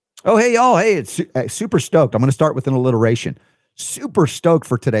Oh, hey, y'all. Hey, it's super stoked. I'm going to start with an alliteration. Super stoked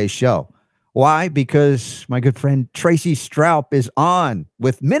for today's show. Why? Because my good friend Tracey Stroup is on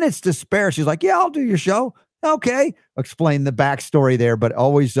with minutes to spare. She's like, yeah, I'll do your show. Okay. Explain the backstory there, but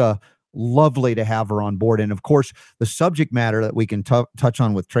always lovely to have her on board. And of course, the subject matter that we can touch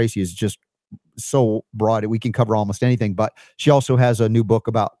on with Tracey is just so broad. We can cover almost anything, but she also has a new book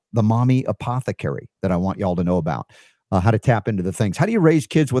about the mommy apothecary that I want y'all to know about. How to tap into the things. How do you raise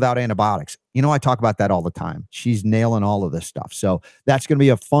kids without antibiotics? You know, I talk about that all the time. She's nailing all of this stuff. So that's going to be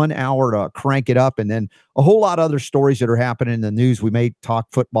a fun hour to crank it up. And then a whole lot of other stories that are happening in the news. We may talk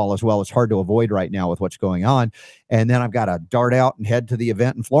football as well. It's hard to avoid right now with what's going on. And then I've got to dart out and head to the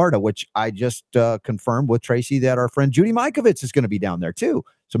event in Florida, which I just confirmed with Tracey that our friend Judy Mikovits is going to be down there too.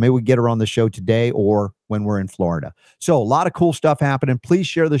 So maybe we get her on the show today or when we're in Florida. So a lot of cool stuff happening. Please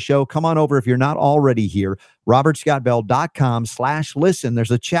share the show. Come on over if you're not already here. robertscottbell.com/listen.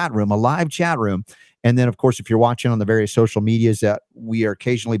 There's a chat room, a live chat room. And then, of course, if you're watching on the various social medias that we are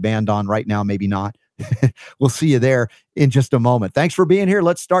occasionally banned on right now, maybe not. We'll see you there in just a moment. Thanks for being here.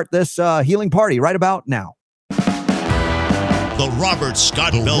 Let's start this healing party right about now. The Robert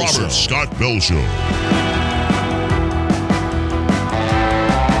Scott Bell Show.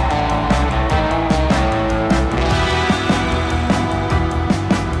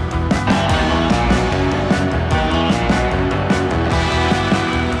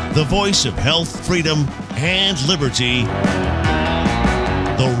 The voice of health, freedom, and liberty.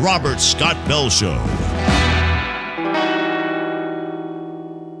 The Robert Scott Bell Show.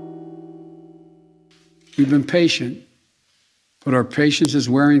 We've been patient, but our patience is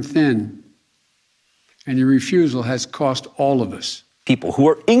wearing thin, and your refusal has cost all of us. People who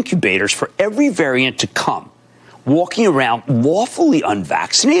are incubators for every variant to come, walking around lawfully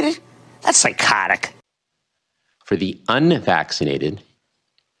unvaccinated? That's psychotic. For the unvaccinated,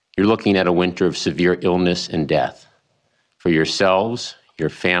 you're looking at a winter of severe illness and death. For yourselves, your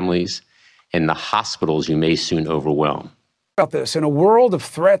families, and the hospitals you may soon overwhelm. About this, in a world of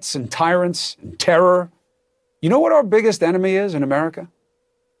threats and tyrants and terror, you know what our biggest enemy is in America?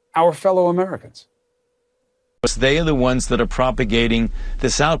 Our fellow Americans. They are the ones that are propagating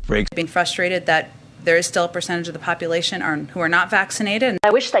this outbreak. Being frustrated that there is still a percentage of the population who are not vaccinated.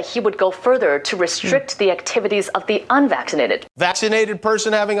 I wish that he would go further to restrict the activities of the unvaccinated. Vaccinated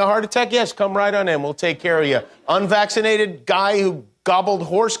person having a heart attack? Yes, come right on in. We'll take care of you. Unvaccinated guy who gobbled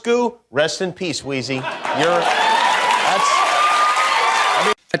horse goo? Rest in peace, Wheezy.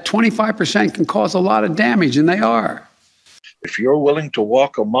 That 25% can cause a lot of damage, and they are. If you're willing to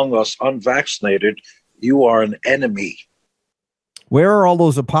walk among us unvaccinated, you are an enemy. Where are all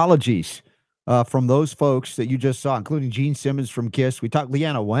those apologies from those folks that you just saw, including Gene Simmons from KISS? We talked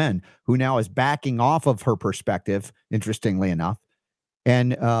Leanna Wen, who now is backing off of her perspective, interestingly enough.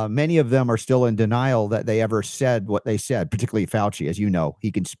 And many of them are still in denial that they ever said what they said, particularly Fauci. As you know,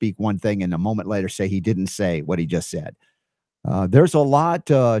 he can speak one thing and a moment later say he didn't say what he just said. There's a lot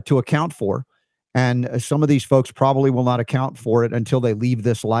to account for. And some of these folks probably will not account for it until they leave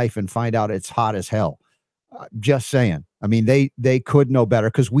this life and find out it's hot as hell. Just saying. I mean, they could know better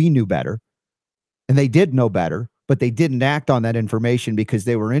because we knew better. And they did know better, but they didn't act on that information because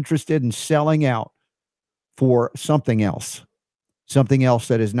they were interested in selling out for something else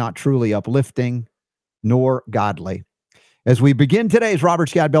that is not truly uplifting nor godly. As we begin today's Robert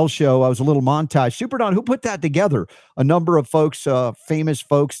Scott Bell Show, I was a little montage. Super Don, who put that together? A number of folks, famous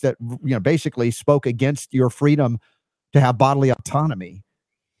folks that basically spoke against your freedom to have bodily autonomy.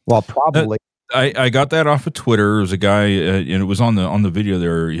 Well, probably. I got that off of Twitter. There was a guy, and it was on the video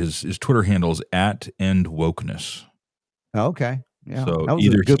there. His Twitter handle is @endwokeness. Okay. Yeah. So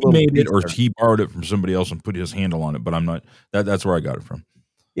either he made it or he borrowed it from somebody else and put his handle on it. But I'm not. That's where I got it from.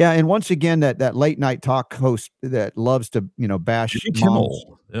 Yeah, and once again, that late night talk host that loves to bash Jimmy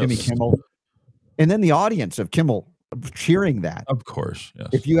Kimmel, Jimmy Kimmel, and then the audience of Kimmel cheering that. Of course, yes.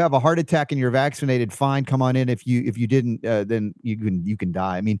 If you have a heart attack and you're vaccinated, fine, come on in. If you didn't, then you can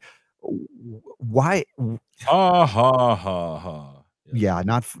die. I mean, why? Ha ha ha ha. Yeah,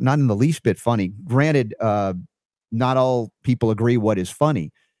 not in the least bit funny. Granted, not all people agree what is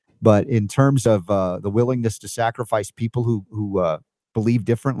funny, but in terms of the willingness to sacrifice people who believe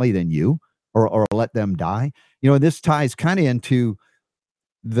differently than you, or let them die, this ties kind of into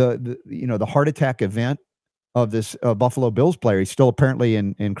the heart attack event of this Buffalo Bills player. He's still apparently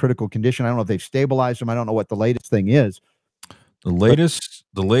in critical condition. I don't know if they've stabilized him. I don't know what the latest thing is.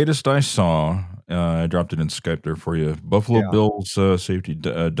 The latest I saw, I dropped it in Skype there for you. Buffalo Bills safety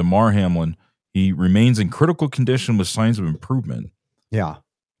Damar Hamlin. He remains in critical condition with signs of improvement. Yeah.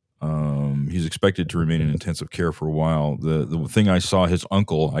 He's expected to remain in intensive care for a while. The thing I saw, his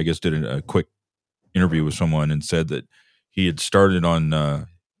uncle, I guess, did a quick interview with someone and said that he had started on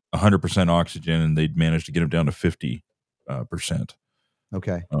 100% oxygen and they'd managed to get him down to 50%.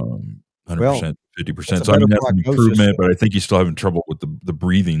 Okay. 100%, 50%. So a I mean, better that's an prognosis. improvement, but I think he's still having trouble with the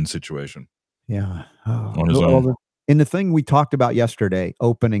breathing situation. Yeah. On his own. And the thing we talked about yesterday,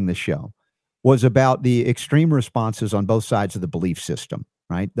 opening the show, was about the extreme responses on both sides of the belief system,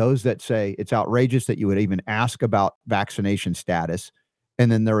 right? Those that say it's outrageous that you would even ask about vaccination status.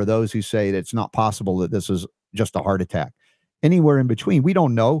 And then there are those who say that it's not possible that this is just a heart attack. Anywhere in between, we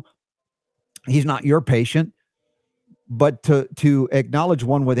don't know. He's not your patient. But to acknowledge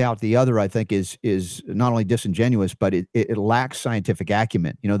one without the other, I think is not only disingenuous, but it lacks scientific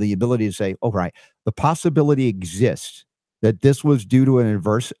acumen. You know, the ability to say, oh, right, the possibility exists that this was due to an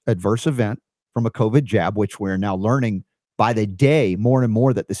adverse event from a COVID jab, which we're now learning by the day more and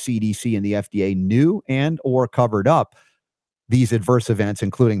more that the CDC and the FDA knew and or covered up these adverse events,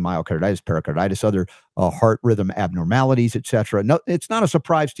 including myocarditis, pericarditis, other heart rhythm abnormalities, et cetera. No, it's not a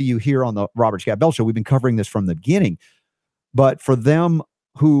surprise to you here on the Robert Scott Bell Show. We've been covering this from the beginning. But for them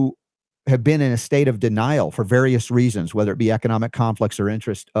who have been in a state of denial for various reasons, whether it be economic conflicts or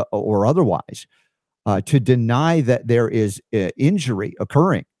interest or otherwise, to deny that there is injury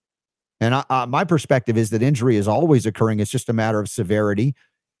occurring. And my perspective is that injury is always occurring. It's just a matter of severity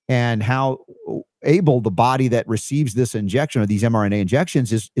and how able the body that receives this injection or these mRNA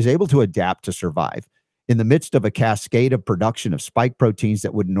injections is able to adapt to survive in the midst of a cascade of production of spike proteins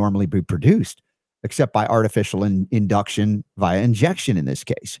that wouldn't normally be produced, except by artificial induction via injection in this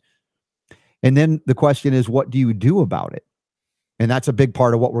case. And then the question is, what do you do about it? And that's a big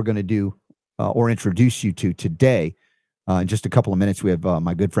part of what we're going to do or introduce you to today. In just a couple of minutes, we have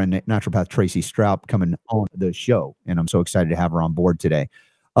my good friend, naturopath Tracey Stroup, coming on the show. And I'm so excited to have her on board today.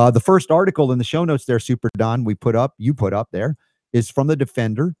 The first article in the show notes there, Super Don, you put up there, is from the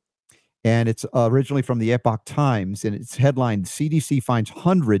Defender. And it's originally from the Epoch Times. And it's headlined, CDC finds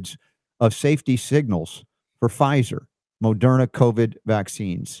hundreds of safety signals for Pfizer, Moderna COVID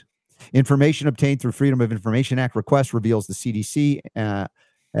vaccines. Information obtained through Freedom of Information Act request reveals the CDC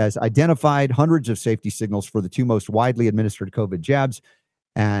has identified hundreds of safety signals for the two most widely administered COVID jabs.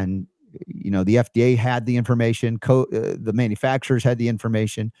 And, you know, the FDA had the information, the manufacturers had the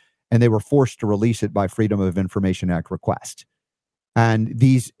information, and they were forced to release it by Freedom of Information Act request. And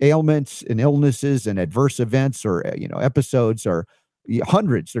these ailments and illnesses and adverse events or, episodes are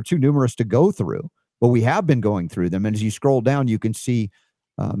hundreds. They're too numerous to go through, but we have been going through them. And as you scroll down, you can see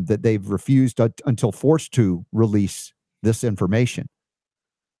that they've refused until forced to release this information.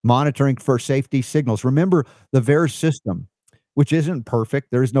 Monitoring for safety signals. Remember the VAERS system, which isn't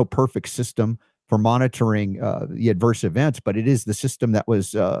perfect. There is no perfect system for monitoring the adverse events, but it is the system that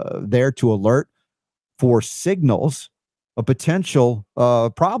was there to alert for signals of potential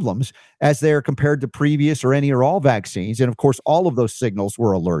problems as they are compared to previous or any or all vaccines. And of course, all of those signals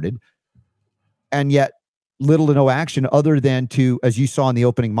were alerted. And yet little to no action other than to, as you saw in the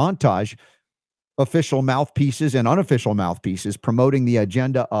opening montage, official mouthpieces and unofficial mouthpieces promoting the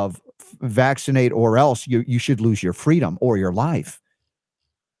agenda of vaccinate or else you should lose your freedom or your life.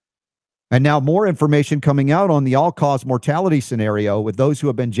 And now more information coming out on the all-cause mortality scenario with those who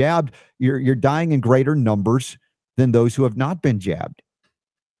have been jabbed. You're dying in greater numbers than those who have not been jabbed.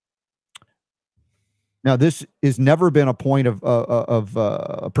 Now, this has never been a point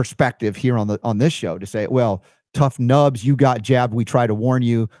of perspective here on this show to say, well, tough nubs, you got jabbed, we try to warn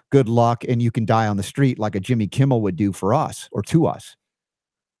you, good luck, and you can die on the street like a Jimmy Kimmel would do for us or to us.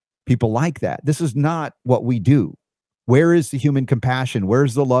 People like that. This is not what we do. Where is the human compassion?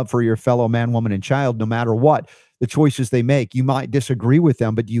 Where's the love for your fellow man, woman, and child, no matter what the choices they make? You might disagree with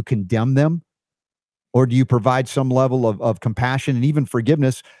them, but do you condemn them? Or do you provide some level of compassion and even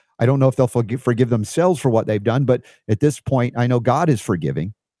forgiveness? I don't know if they'll forgive themselves for what they've done, but at this point, I know God is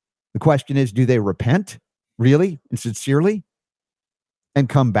forgiving. The question is, do they repent really and sincerely and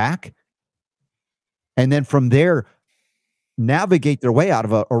come back? And then from there, navigate their way out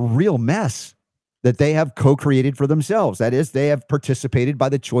of a real mess that they have co-created for themselves. That is, they have participated by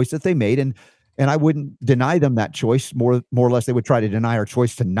the choice that they made. And I wouldn't deny them that choice. More or less, they would try to deny our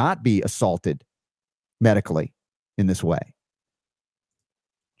choice to not be assaulted medically in this way.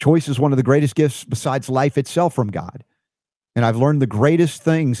 Choice is one of the greatest gifts besides life itself from God. And I've learned the greatest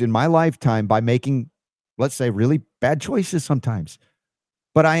things in my lifetime by making, let's say, really bad choices sometimes.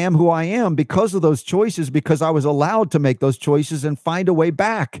 But I am who I am because of those choices, because I was allowed to make those choices and find a way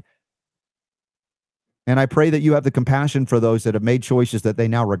back. And I pray that you have the compassion for those that have made choices that they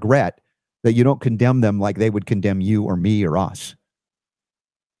now regret, that you don't condemn them like they would condemn you or me or us.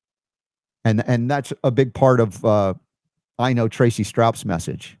 And that's a big part of I know Tracey Stroup's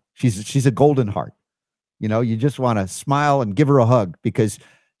message. She's a golden heart. You know, you just want to smile and give her a hug because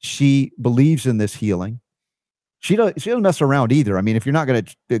she believes in this healing. She doesn't mess around either. I mean, if you're not going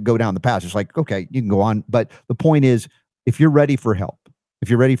to go down the path, it's like, okay, you can go on. But the point is, if you're ready for help, if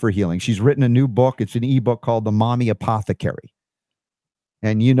you're ready for healing, she's written a new book. It's an ebook called The Mommy Apothecary.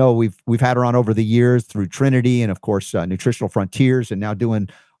 And, you know, we've had her on over the years through Trinity and, of course, Nutritional Frontiers, and now doing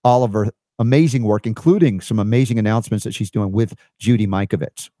all of her amazing work, including some amazing announcements that she's doing with Judy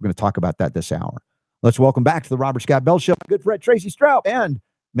Mikovits. We're going to talk about that this hour. Let's welcome back to the Robert Scott Bell Show, good friend Tracey Stroup, and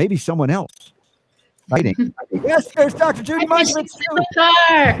maybe someone else. Exciting. Yes, there's Dr. Judy Mikovits. In the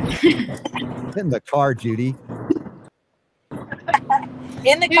car. In the car, Judy.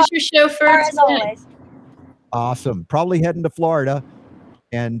 In the car. Here's your chauffeur as always. Awesome. Probably heading to Florida.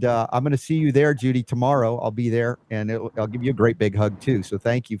 And I'm going to see you there, Judy, tomorrow. I'll be there, and I'll give you a great big hug, too. So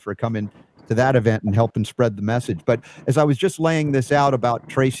thank you for coming to that event and helping spread the message. But as I was just laying this out about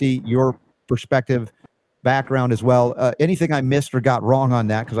Tracey, your perspective, background as well, anything I missed or got wrong on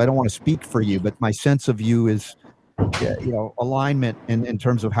that, because I don't want to speak for you, but my sense of you is, you know, alignment in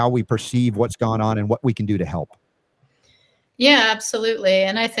terms of how we perceive what's gone on and what we can do to help. Yeah, absolutely.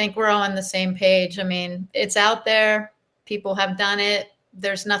 And I think we're all on the same page. I mean, it's out there. People have done it.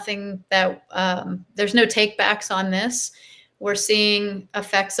 There's nothing that, there's no take backs on this. We're seeing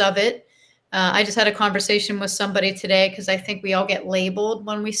effects of it. I just had a conversation with somebody today because I think we all get labeled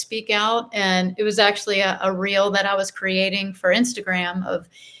when we speak out. And it was actually a reel that I was creating for Instagram of,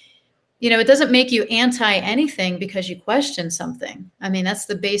 you know, it doesn't make you anti anything because you question something. I mean, that's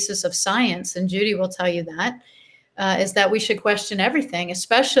the basis of science. And Judy will tell you that. Is that we should question everything,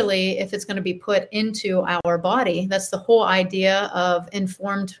 especially if it's going to be put into our body. That's the whole idea of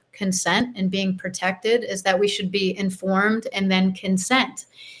informed consent and being protected, is that we should be informed and then consent.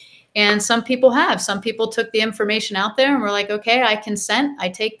 And some people took the information out there and were like, okay, I consent, I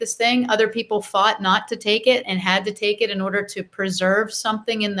take this thing. Other people fought not to take it and had to take it in order to preserve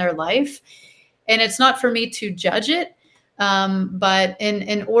something in their life. And it's not for me to judge it. But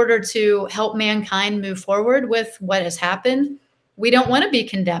in order to help mankind move forward with what has happened, we don't want to be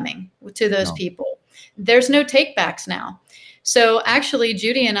condemning to those people. There's no takebacks now. So actually,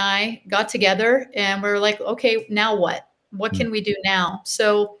 Judy and I got together and we're like, okay, now what? What can we do now?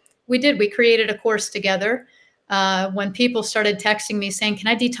 So we created a course together. When people started texting me saying, can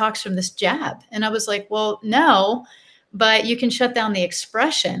I detox from this jab? And I was like, well, no, but you can shut down the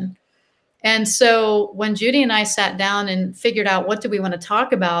expression. And so when Judy and I sat down and figured out what do we want to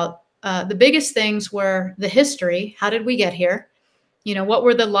talk about, the biggest things were the history. How did we get here? You know, what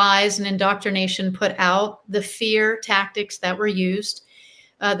were the lies and indoctrination put out, the fear tactics that were used?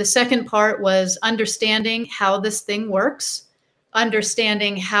 The second part was understanding how this thing works,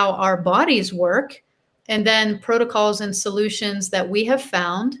 understanding how our bodies work, and then protocols and solutions that we have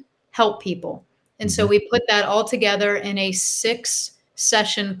found help people. And so we put that all together in a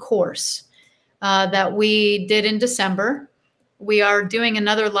 6-session course that we did in December. We are doing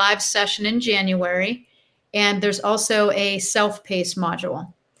another live session in January, and there's also a self-paced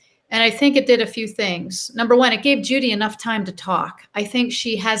module. And I think it did a few things. Number one, it gave Judy enough time to talk. I think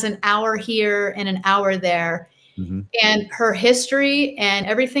she has an hour here and an hour there. And her history and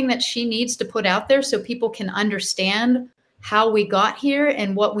everything that she needs to put out there so people can understand how we got here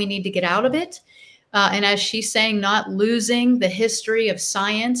and what we need to get out of it. And as she's saying, not losing the history of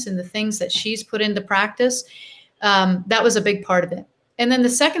science and the things that she's put into practice, that was a big part of it. And then the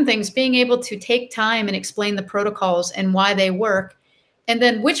second thing is being able to take time and explain the protocols and why they work. And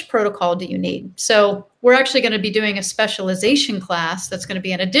then which protocol do you need? So we're actually going to be doing a specialization class that's going to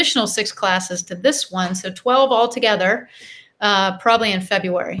be an additional 6 classes to this one. So 12 altogether, probably in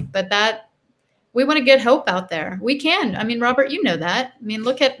February. But that we want to get hope out there. We can. I mean, Robert, you know that. I mean,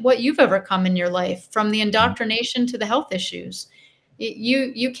 look at what you've overcome in your life, from the indoctrination to the health issues.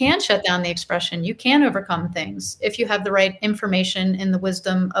 You can shut down the expression. You can overcome things if you have the right information and the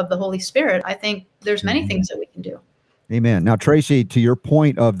wisdom of the Holy Spirit. I think there's many things that we can do. Amen. Now, Tracey, to your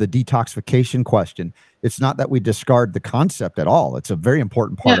point of the detoxification question, it's not that we discard the concept at all. It's a very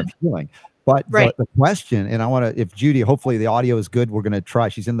important part of healing. But the question, and I want to, if Judy, hopefully the audio is good, we're going to try.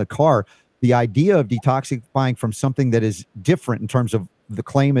 She's in the car. The idea of detoxifying from something that is different in terms of the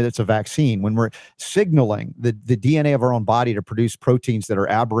claim that it's a vaccine, when we're signaling the DNA of our own body to produce proteins that are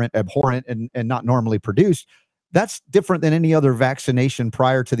aberrant, abhorrent, and not normally produced, that's different than any other vaccination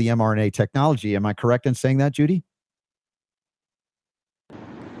prior to the mRNA technology. Am I correct in saying that, Judy?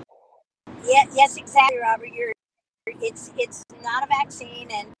 Yeah, yes, exactly, Robert. It's not a vaccine,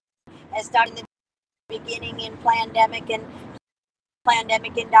 and as done in the beginning in pandemic and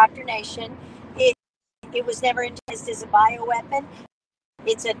pandemic indoctrination. It was never intended as a bioweapon.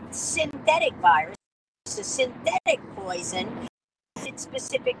 It's a synthetic virus, it's a synthetic poison. It's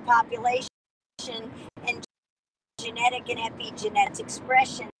specific population and genetic and epigenetic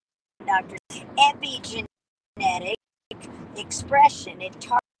expression, doctor. Epigenetic expression. It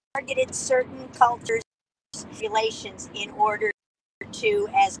targeted certain cultures, populations in order to,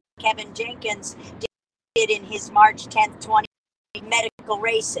 as Kevin Jenkins did in his March 10th, 20, medical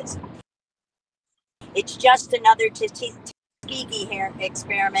racism. It's just another Tuskegee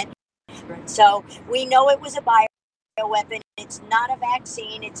experiment. So we know it was a bioweapon. It's not a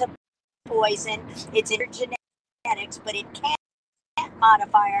vaccine. It's a poison. It's in our genetics, but it can't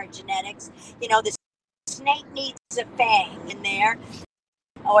modify our genetics. You know, the snake needs a fang in there,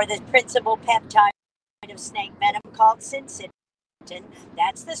 or the principal peptide of snake venom called syncytin.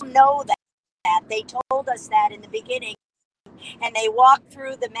 That's the know that they told us that in the beginning, and they walked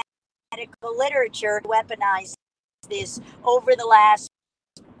through the medical literature, weaponized this over the last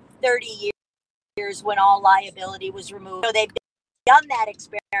 30 years when all liability was removed. So they've done that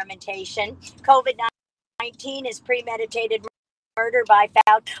experimentation. COVID-19 is premeditated murder by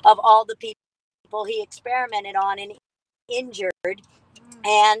Fauci of all the people he experimented on and injured,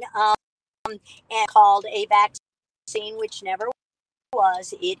 and called a vaccine, which never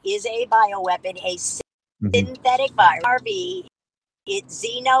was. It is a bioweapon, a synthetic virus. RSB. It's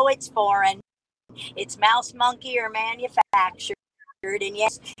xeno, it's foreign, it's mouse, monkey, or manufactured, and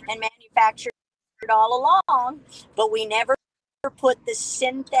yes, and manufactured all along, but we never put the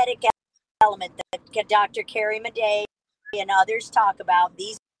synthetic element that Dr. Carrie Madej and others talk about.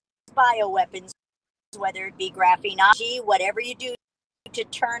 These bioweapons, whether it be graphene, whatever you do to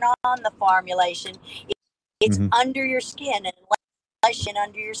turn on the formulation, it's under your skin, and unless it's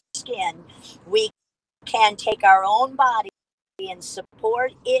under your skin, we can take our own body and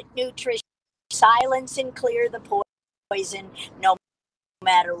support it nutrition, silence and clear the poison, no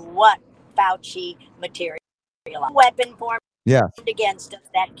matter what Fauci material. Weapon formed against us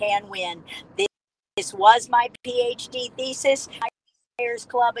that can win. This was my PhD thesis. Liars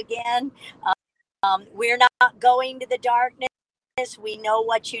Club again. We're not going to the darkness. We know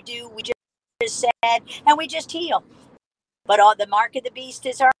what you do. We just said, and we just heal. But the mark of the beast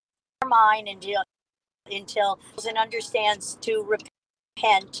is our mind until and understands to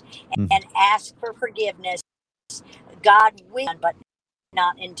repent and ask for forgiveness. God will, but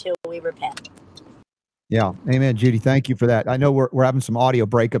not until we repent. Yeah. Amen, Judy. Thank you for that. I know we're having some audio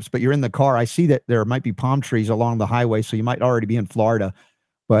breakups, but you're in the car. I see that there might be palm trees along the highway, so you might already be in Florida.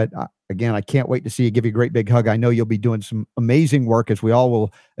 But again, I can't wait to see you. Give you a great big hug. I know you'll be doing some amazing work, as we all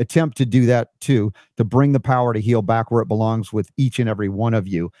will attempt to do that too, to bring the power to heal back where it belongs with each and every one of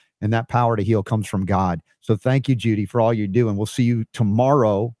you. And that power to heal comes from God. So thank you, Judy, for all you do. And we'll see you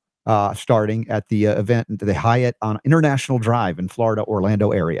tomorrow, starting at the event at the Hyatt on International Drive in Florida,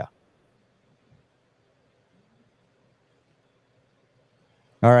 Orlando area.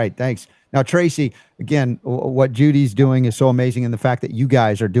 All right. Thanks. Now, Tracey, again, what Judy's doing is so amazing. And the fact that you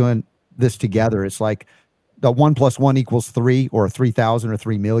guys are doing this together, it's like the 1 + 1 = 3 or 3,000 or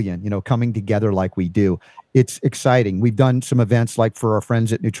 3 million, coming together like we do. It's exciting. We've done some events like for our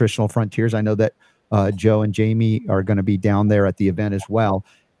friends at Nutritional Frontiers. I know that Joe and Jamie are going to be down there at the event as well.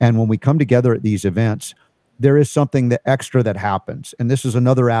 And when we come together at these events, there is something that extra that happens. And this is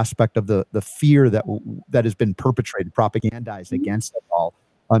another aspect of the fear that has been perpetrated, propagandized against us all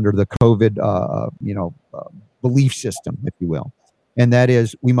under the COVID, belief system, if you will. And that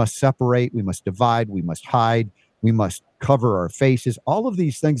is, we must separate, we must divide, we must hide, we must cover our faces. All of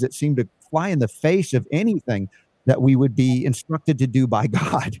these things that seem to fly in the face of anything that we would be instructed to do by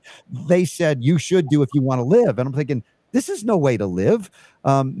God. They said, you should do if you want to live. And I'm thinking, this is no way to live.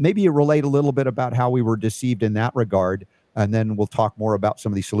 Maybe you relate a little bit about how we were deceived in that regard. And then we'll talk more about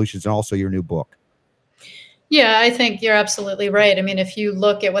some of these solutions and also your new book. Yeah, I think you're absolutely right. I mean, if you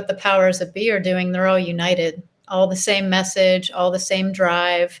look at what the powers that be are doing, they're all united, all the same message, all the same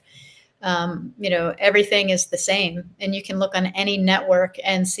drive. Everything is the same. And you can look on any network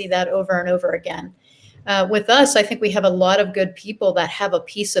and see that over and over again. With us, I think we have a lot of good people that have a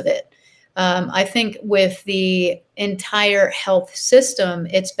piece of it. I think with the entire health system,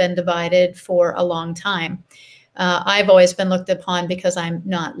 it's been divided for a long time. I've always been looked upon, because I'm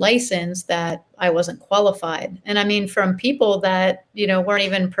not licensed, that I wasn't qualified. And I mean, from people that, weren't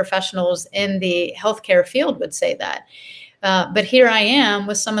even professionals in the healthcare field would say that. But here I am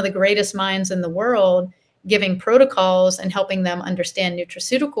with some of the greatest minds in the world, giving protocols and helping them understand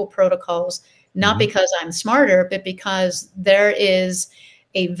nutraceutical protocols, not because I'm smarter, but because there is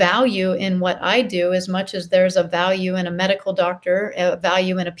a value in what I do as much as there's a value in a medical doctor, a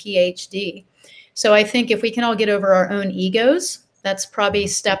value in a PhD. So I think if we can all get over our own egos, that's probably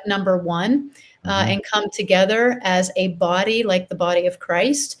step number one, and come together as a body, like the body of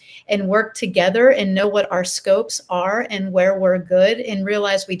Christ, and work together and know what our scopes are and where we're good, and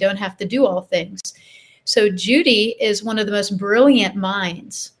realize we don't have to do all things. So Judy is one of the most brilliant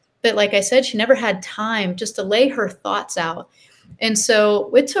minds, but like I said, she never had time just to lay her thoughts out. And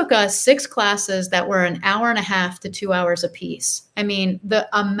so it took us 6 classes that were an hour and a half to 2 hours apiece. I mean, the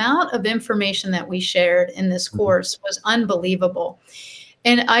amount of information that we shared in this course was unbelievable.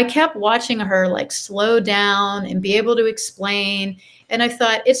 And I kept watching her like slow down and be able to explain. And I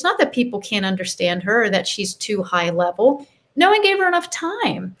thought, it's not that people can't understand her, or that she's too high level. No one gave her enough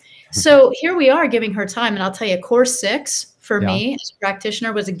time. So here we are giving her time. And I'll tell you, course 6 for me as a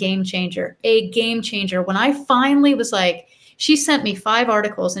practitioner was a game changer. When I finally was like, she sent me 5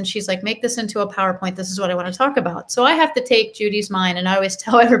 articles and she's like, make this into a PowerPoint. This is what I want to talk about. So I have to take Judy's mind. And I always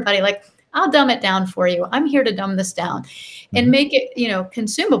tell everybody, like, I'll dumb it down for you. I'm here to dumb this down and make it,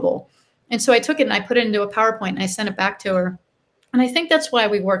 consumable. And so I took it and I put it into a PowerPoint and I sent it back to her. And I think that's why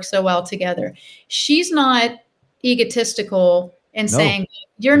we work so well together. She's not egotistical and saying,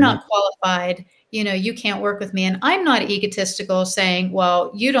 you're not qualified, you can't work with me. And I'm not egotistical saying,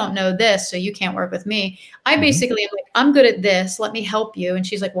 well, you don't know this, so you can't work with me. I basically am like, I'm good at this. Let me help you. And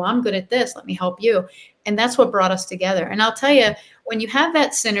she's like, well, I'm good at this. Let me help you. And that's what brought us together. And I'll tell you, when you have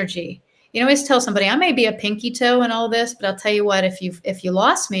that synergy, I always tell somebody, I may be a pinky toe in all this, but I'll tell you what, if you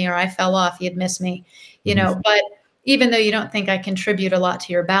lost me or I fell off, you'd miss me, but even though you don't think I contribute a lot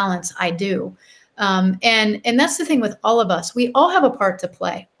to your balance, I do. And that's the thing with all of us. We all have a part to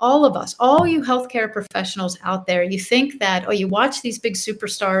play. All of us, all you healthcare professionals out there, you think that, you watch these big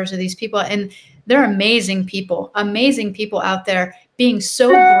superstars or these people, and they're amazing people out there being so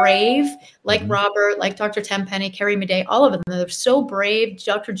brave, like Robert, like Dr. Tenpenny, Carrie Madej, all of them. They're so brave,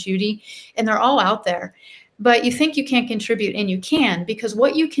 Dr. Judy, and they're all out there. But you think you can't contribute, and you can, because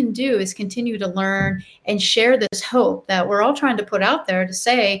what you can do is continue to learn and share this hope that we're all trying to put out there to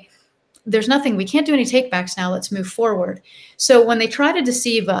say, there's nothing, we can't do any takebacks now, let's move forward. So when they try to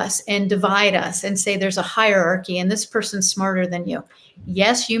deceive us and divide us and say there's a hierarchy and this person's smarter than you,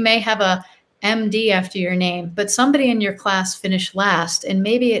 yes, you may have a MD after your name, but somebody in your class finished last, and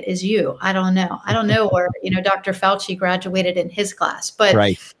maybe it is you. I don't know where, Dr. Fauci graduated in his class, but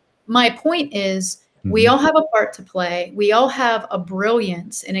my point is, we all have a part to play. We all have a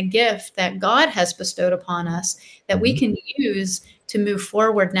brilliance and a gift that God has bestowed upon us that we can use to move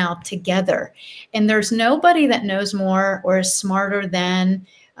forward now together. And there's nobody that knows more or is smarter than.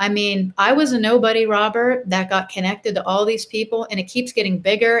 I mean, I was a nobody, Robert, that got connected to all these people, and it keeps getting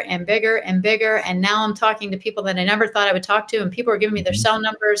bigger and bigger and bigger. And now I'm talking to people that I never thought I would talk to, and people are giving me their cell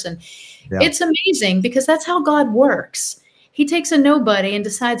numbers. And it's amazing, because that's how God works. He takes a nobody and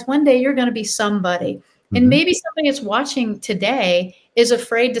decides one day you're going to be somebody. And maybe somebody that's watching today is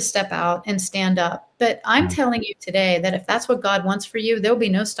afraid to step out and stand up. But I'm telling you today that if that's what God wants for you, there'll be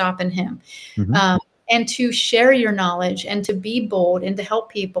no stopping him. And to share your knowledge and to be bold and to help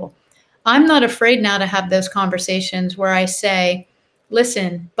people. I'm not afraid now to have those conversations where I say,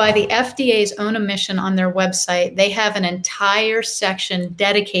 listen, by the FDA's own admission on their website, they have an entire section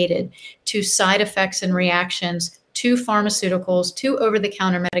dedicated to side effects and reactions to pharmaceuticals, to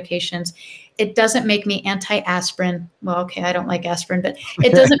over-the-counter medications. It doesn't make me anti-aspirin. Well, okay, I don't like aspirin, but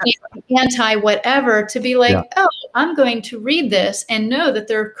it doesn't make me anti-whatever to be like, oh, I'm going to read this and know that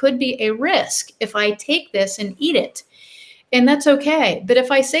there could be a risk if I take this and eat it. And that's okay. But if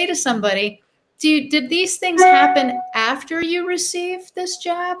I say to somebody, did these things happen after you received this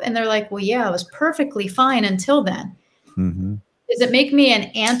jab? And they're like, well, yeah, it was perfectly fine until then. Does it make me an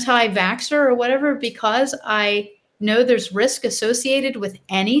anti-vaxxer or whatever because I know there's risk associated with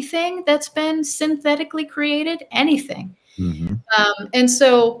anything that's been synthetically created? Anything. And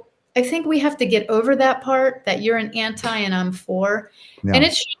so I think we have to get over that part, that you're an anti and I'm for. And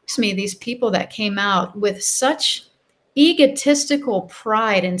it shocks me, these people that came out with such egotistical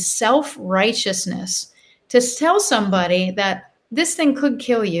pride and self-righteousness to tell somebody that this thing could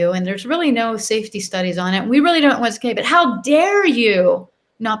kill you and there's really no safety studies on it. We really don't want to, but how dare you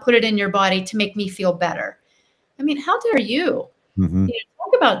not put it in your body to make me feel better? I mean, how dare you?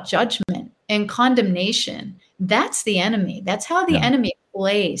 Talk about judgment and condemnation. That's the enemy. That's how the enemy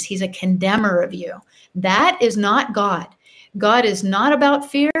plays. He's a condemner of you. That is not God. God is not about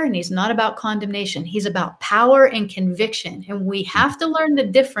fear, and he's not about condemnation. He's about power and conviction. And we have to learn the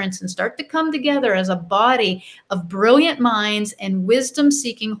difference and start to come together as a body of brilliant minds and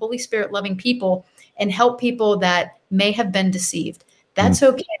wisdom-seeking, Holy Spirit-loving people and help people that may have been deceived. That's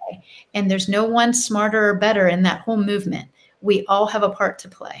okay. And there's no one smarter or better in that whole movement. We all have a part to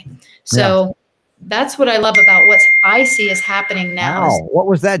play. So that's what I love about what I see is happening now. Wow. What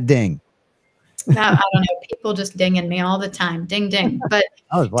was that ding? Now, I don't know. People just dinging me all the time. Ding, ding. But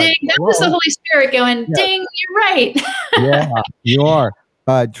was like, ding, that was the Holy Spirit going, ding, you're right. Yeah, you are.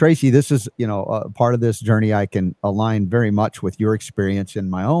 Tracey, this is, part of this journey. I can align very much with your experience in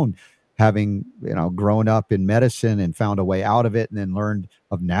my own, having, grown up in medicine and found a way out of it, and then learned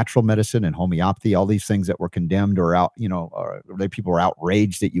of natural medicine and homeopathy, all these things that were condemned or out, or that people were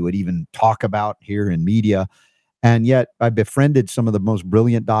outraged that you would even talk about here in media. And yet I befriended some of the most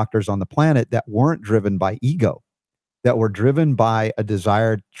brilliant doctors on the planet that weren't driven by ego, that were driven by a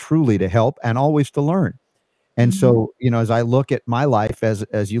desire truly to help and always to learn. And so, as I look at my life,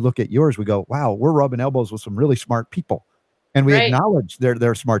 as you look at yours, we go, wow, we're rubbing elbows with some really smart people. And we acknowledge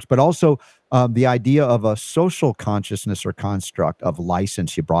their smarts, but also the idea of a social consciousness or construct of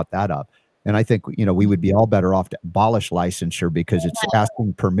license, you brought that up. And I think, we would be all better off to abolish licensure, because it's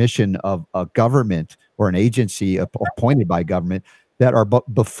asking permission of a government or an agency appointed by government that are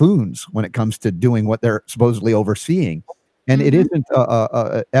buffoons when it comes to doing what they're supposedly overseeing. And it isn't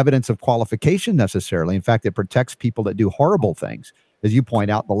evidence of qualification necessarily. In fact, it protects people that do horrible things, as you point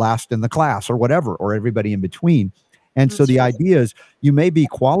out, the last in the class or whatever, or everybody in between. And so the idea is you may be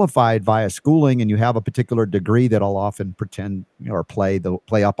qualified via schooling and you have a particular degree that I'll often pretend or play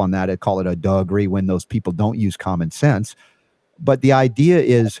up on that. I call it a degree when those people don't use common sense. But the idea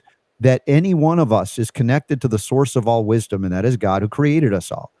is that any one of us is connected to the source of all wisdom, and that is God, who created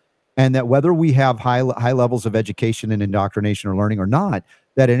us all. And that whether we have high levels of education and indoctrination or learning or not,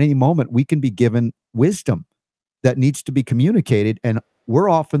 that at any moment we can be given wisdom that needs to be communicated. And we're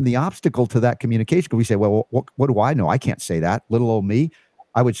often the obstacle to that communication, because we say, well, what do I know? I can't say that. Little old me.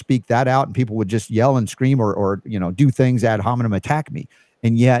 I would speak that out and people would just yell and scream or do things ad hominem, attack me.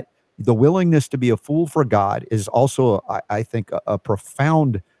 And yet the willingness to be a fool for God is also, I think, a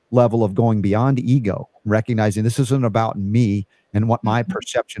profound level of going beyond ego, recognizing this isn't about me and what my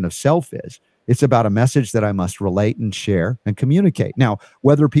perception of self is. It's about a message that I must relate and share and communicate. Now,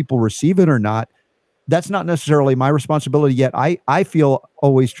 whether people receive it or not, that's not necessarily my responsibility yet. I feel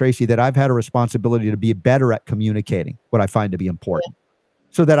always, Tracey, that I've had a responsibility to be better at communicating what I find to be important,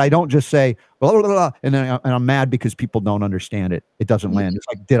 so that I don't just say, blah, blah, blah, and I'm mad because people don't understand it. It doesn't land. It's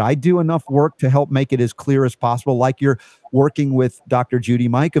like, did I do enough work to help make it as clear as possible? Like you're working with Dr. Judy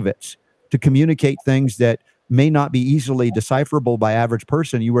Mikovits to communicate things that may not be easily decipherable by average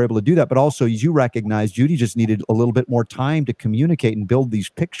person. You were able to do that, but also as you recognize, Judy just needed a little bit more time to communicate and build these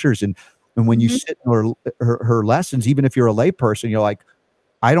pictures. And when you sit in her lessons, even if you're a lay person, you're like,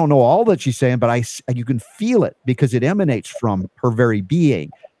 I don't know all that she's saying, but you can feel it because it emanates from her very being,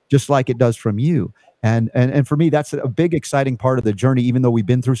 just like it does from you. And for me, that's a big, exciting part of the journey, even though we've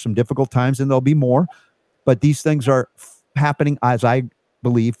been through some difficult times and there'll be more, but these things are happening, as I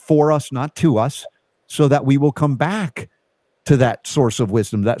believe, for us, not to us, so that we will come back to that source of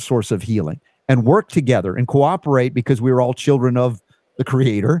wisdom, that source of healing, and work together and cooperate, because we're all children of the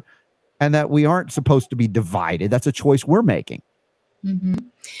Creator, and that we aren't supposed to be divided. That's a choice we're making.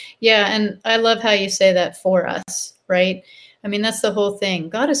 Yeah. And I love how you say that, for us, right? I mean, that's the whole thing.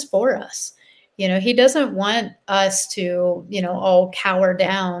 God is for us. He doesn't want us to, all cower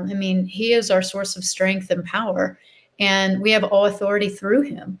down. I mean, he is our source of strength and power, and we have all authority through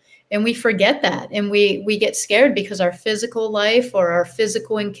him. And we forget that. And we get scared because our physical life or our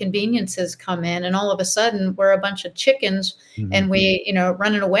physical inconveniences come in, and all of a sudden we're a bunch of chickens and we,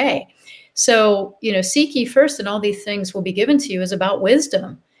 running away. So, seek ye first and all these things will be given to you is about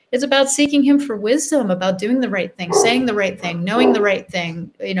wisdom. It's about seeking him for wisdom, about doing the right thing, saying the right thing, knowing the right thing,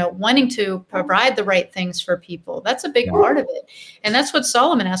 wanting to provide the right things for people. That's a big part of it. And that's what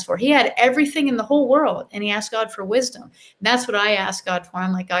Solomon asked for. He had everything in the whole world, and he asked God for wisdom. And that's what I asked God for.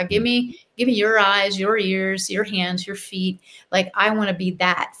 I'm like, God, give me your eyes, your ears, your hands, your feet. Like, I want to be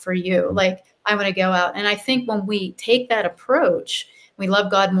that for you. Like, I want to go out. And I think when we take that approach, we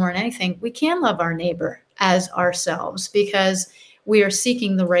love God more than anything, we can love our neighbor as ourselves, because we are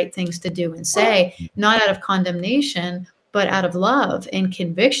seeking the right things to do and say, not out of condemnation, but out of love and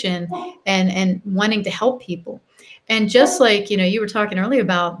conviction and wanting to help people. And just like, you were talking earlier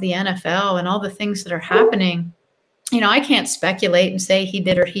about the NFL and all the things that are happening, I can't speculate and say he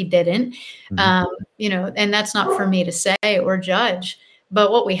did or he didn't, and that's not for me to say or judge.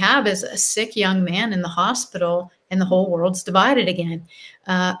 But what we have is a sick young man in the hospital, and the whole world's divided again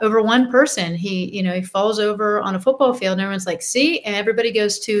over one person. He falls over on a football field, and everyone's like, see, and everybody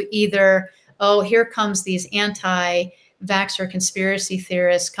goes to either, oh, here comes these vaxxer conspiracy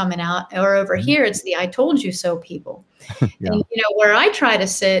theorists coming out, or over here, it's the I told you so people. Yeah. And, where I try to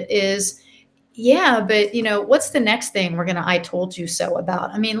sit is, yeah, but what's the next thing we're going to I told you so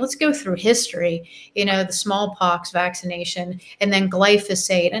about? I mean, let's go through history, the smallpox vaccination and then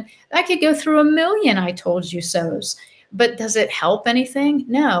glyphosate. And I could go through a million I told you so's. But does it help anything?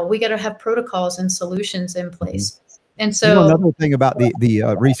 No, we got to have protocols and solutions in place. And so another thing about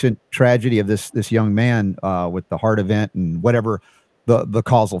the recent tragedy of this young man with the heart event and whatever the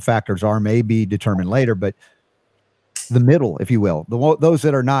causal factors are may be determined later, but the middle, if you will, those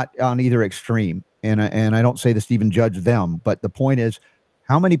that are not on either extreme. And I don't say this to even judge them, but the point is,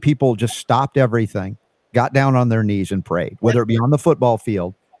 how many people just stopped everything, got down on their knees and prayed, whether it be on the football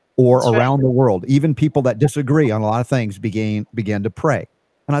field or That's around right. the world. Even people that disagree on a lot of things began to pray.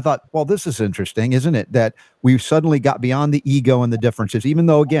 And I thought, well, this is interesting, isn't it? That we've suddenly got beyond the ego and the differences, even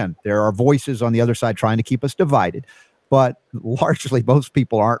though, again, there are voices on the other side trying to keep us divided. But largely, most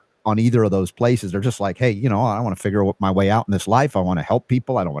people aren't on either of those places. They're just like, hey, I want to figure out my way out in this life. I want to help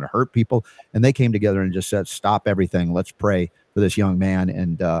people. I don't want to hurt people. And they came together and just said, stop everything. Let's pray for this young man.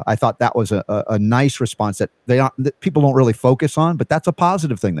 And I thought that was a nice response that that people don't really focus on, but that's a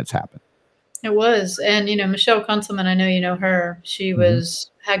positive thing that's happened. It was. And, Michelle Kunzelman, I know you know her. She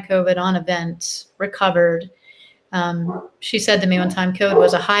had COVID on event, recovered. She said to me one time, COVID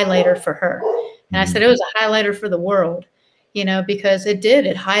was a highlighter for her. And I said, it was a highlighter for the world, because it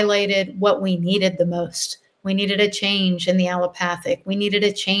highlighted what we needed the most. We needed a change in the allopathic. We needed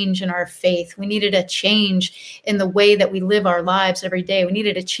a change in our faith. We needed a change in the way that we live our lives every day. We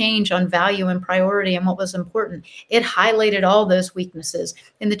needed a change on value and priority and what was important. It highlighted all those weaknesses.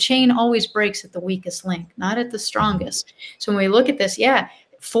 And the chain always breaks at the weakest link, not at the strongest. So when we look at this,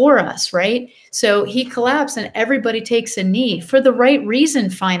 for us, right? So he collapsed and everybody takes a knee for the right reason,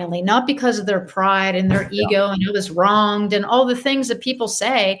 finally, not because of their pride and their ego and it was wronged and all the things that people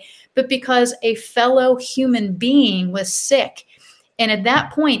say, but because a fellow human being was sick. And at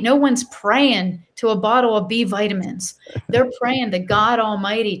that point, no one's praying to a bottle of B vitamins. They're praying to God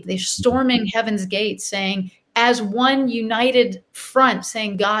Almighty. They're storming heaven's gates saying, as one united front,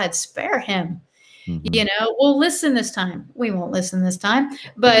 saying, God, spare him. We'll listen this time. We won't listen this time,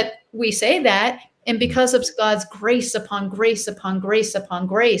 but we say that. And because of God's grace upon grace upon grace upon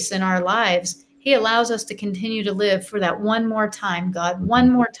grace in our lives, he allows us to continue to live for that one more time, God, one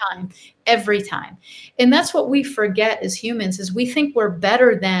more time, every time. And that's what we forget as humans is we think we're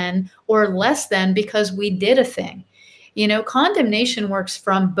better than or less than because we did a thing. Condemnation works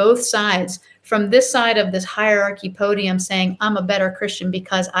from both sides, from this side of this hierarchy podium saying, I'm a better Christian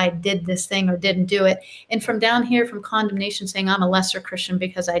because I did this thing or didn't do it. And from down here, from condemnation saying, I'm a lesser Christian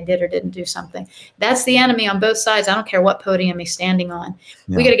because I did or didn't do something. That's the enemy on both sides. I don't care what podium he's standing on.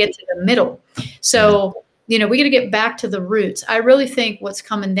 Yeah. We got to get to the middle. So, we got to get back to the roots. I really think what's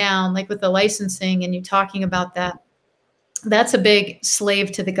coming down, like with the licensing and you talking about that, that's a big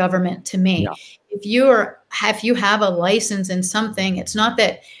slave to the government to me. Yeah. If you have a license in something, it's not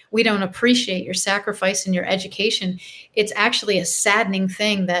that we don't appreciate your sacrifice and your education. It's actually a saddening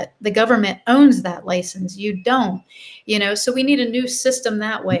thing that the government owns that license. You don't, so we need a new system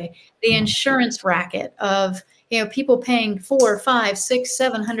that way. The insurance racket of, people paying $400, $500,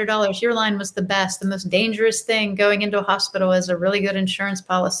 $600, $700. Your line was the best. The most dangerous thing going into a hospital is a really good insurance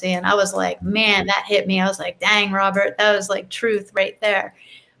policy. And I was like, man, that hit me. I was like, dang, Robert, that was like truth right there.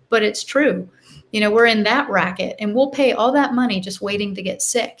 But it's true. We're in that racket and we'll pay all that money just waiting to get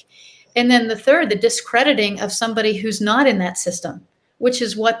sick. And then the third, the discrediting of somebody who's not in that system, which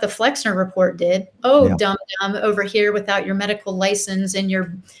is what the Flexner report did. Dumb over here without your medical license and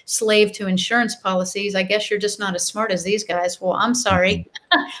you're slave to insurance policies. I guess you're just not as smart as these guys. Well, I'm sorry.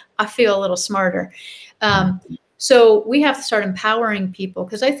 I feel a little smarter. So we have to start empowering people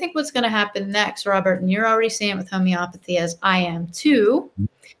because I think what's going to happen next, Robert, and you're already seeing it with homeopathy as I am too.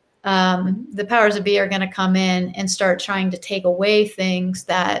 The powers that be are going to come in and start trying to take away things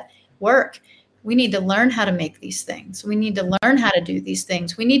that work. We need to learn how to make these things. We need to learn how to do these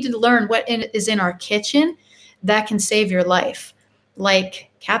things. We need to learn what is in our kitchen that can save your life, like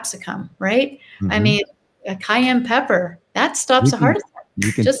capsicum, right? I mean, a cayenne pepper, that stops a heart attack.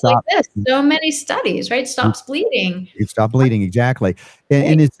 You can just stop, like this. So many studies, right? Stops bleeding. You stop bleeding, exactly.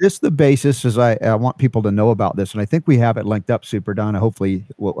 And is this the basis, as I want people to know about this, and I think we have it linked up, Super Donna. Hopefully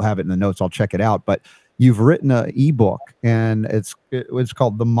we'll have it in the notes. I'll check it out. But you've written an ebook, and it's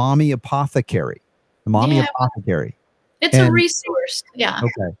called The Mommy Apothecary. The Mommy Apothecary. It's a resource. Yeah.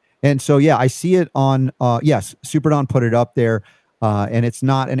 Okay. And so, I see it on, yes, Super Don put it up there, and it's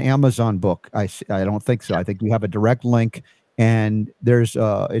not an Amazon book. I don't think so. I think you have a direct link. And there's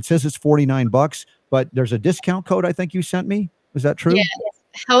it says it's $49, but there's a discount code I think you sent me. Is that true? Yeah,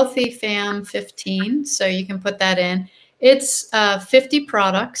 Healthy Fam 15. So you can put that in. It's 50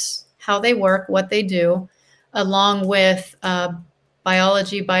 products, how they work, what they do, along with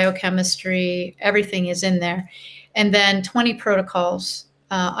biology, biochemistry, everything is in there. And then 20 protocols.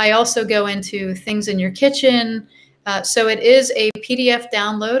 I also go into things in your kitchen. So it is a PDF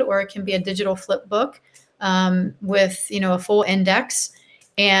download, or it can be a digital flip book with, a full index.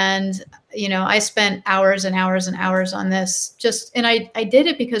 And, I spent hours and hours and hours on this and I did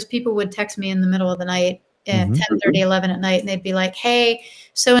it because people would text me in the middle of the night at 10:30, 11 at night. And they'd be like, hey,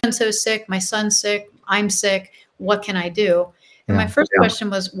 so-and-so's sick. My son's sick. I'm sick. What can I do? And my first question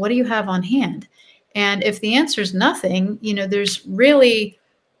was, what do you have on hand? And if the answer is nothing, there's really,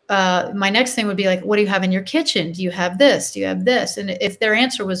 my next thing would be like, what do you have in your kitchen? Do you have this? Do you have this? And if their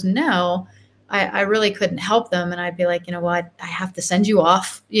answer was no, I really couldn't help them. And I'd be like, you know what, I have to send you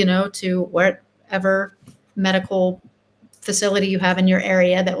off, to wherever medical facility you have in your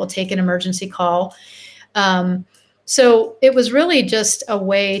area that will take an emergency call. So it was really just a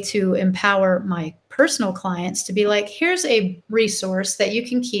way to empower my personal clients to be like, here's a resource that you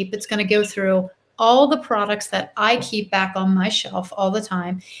can keep. It's going to go through all the products that I keep back on my shelf all the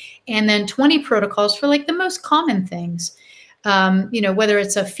time. And then 20 protocols for like the most common things. Whether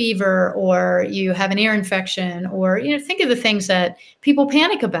it's a fever or you have an ear infection, or, think of the things that people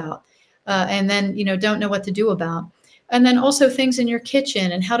panic about and then, don't know what to do about. And then also things in your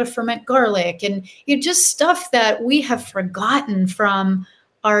kitchen and how to ferment garlic and just stuff that we have forgotten from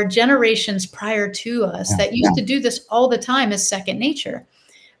our generations prior to us that used to do this all the time as second nature.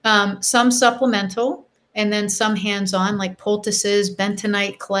 Some supplemental, and then some hands-on, like poultices,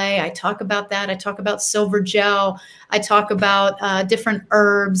 bentonite clay. I talk about that. I talk about silver gel. I talk about different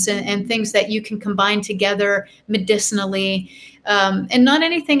herbs and things that you can combine together medicinally, and not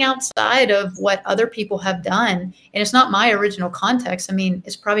anything outside of what other people have done. And it's not my original context. I mean,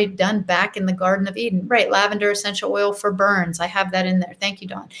 it's probably done back in the Garden of Eden, right? Lavender essential oil for burns. I have that in there. Thank you,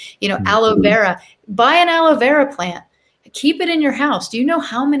 Dawn. Aloe vera. Buy an aloe vera plant. Keep it in your house. Do you know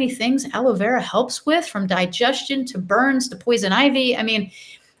how many things aloe vera helps with, from digestion to burns to poison ivy? I mean,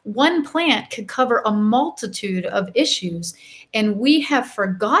 one plant could cover a multitude of issues, and we have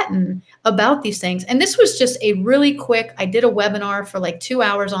forgotten about these things. And this was just a really quick, I did a webinar for like 2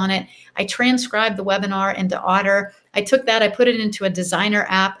 hours on it. I transcribed the webinar into Otter. I took that, I put it into a designer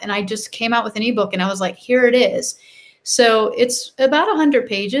app, and I just came out with an ebook, and I was like, here it is. So it's about 100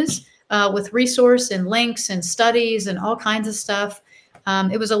 pages. With resource and links and studies and all kinds of stuff.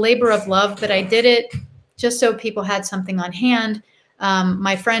 It was a labor of love, but I did it just so people had something on hand.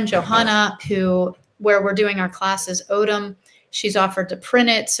 My friend Johanna, where we're doing our classes, Odom, she's offered to print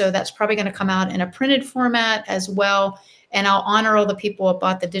it. So that's probably going to come out in a printed format as well. And I'll honor all the people who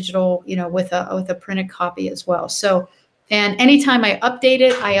bought the digital, with a printed copy as well. So, and anytime I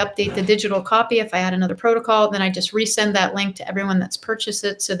update the digital copy. If I add another protocol, then I just resend that link to everyone that's purchased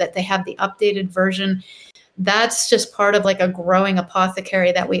it so that they have the updated version. That's just part of like a growing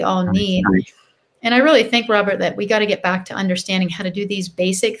apothecary that we all need. And I really think, Robert, that we got to get back to understanding how to do these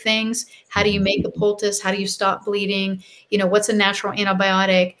basic things. How do you make a poultice? How do you stop bleeding? What's a natural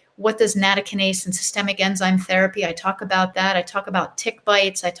antibiotic? What does natokinase and systemic enzyme therapy? I talk about that. I talk about tick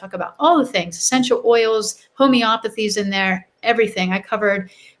bites. I talk about all the things, essential oils, homeopathies in there, everything. I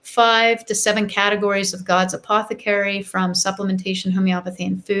covered 5 to 7 categories of God's apothecary, from supplementation, homeopathy,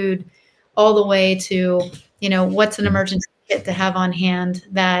 and food, all the way to, what's an emergency kit to have on hand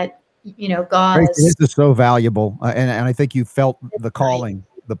that, God This is so valuable. And I think you felt the calling,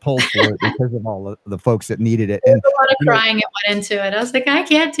 the pull for it because of all the folks that needed it. And a lot of crying it went into it. I was like, I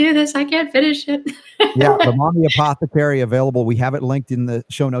can't do this. I can't finish it. Yeah, the Mommy Apothecary available. We have it linked in the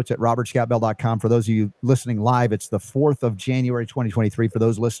show notes at robertscottbell.com. For those of you listening live, it's the 4th of January, 2023. For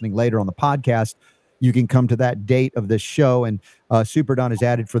those listening later on the podcast, you can come to that date of this show. And Super Don is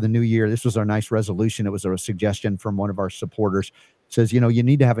added for the new year. This was our nice resolution. It was a suggestion from one of our supporters. It says, you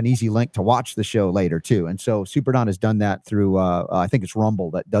need to have an easy link to watch the show later too. And so Super Don has done that through, I think it's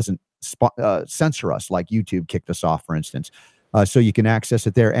Rumble, that doesn't censor us like YouTube kicked us off, for instance. So you can access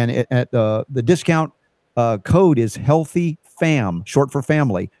it there. And the discount code is Healthy Fam, short for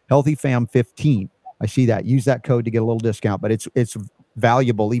family, Healthy Fam 15. I see that. Use that code to get a little discount, but it's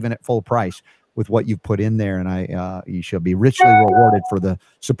valuable even at full price with what you've put in there. And you shall be richly rewarded for the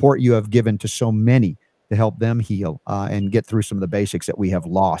support you have given to so many to help them heal and get through some of the basics that we have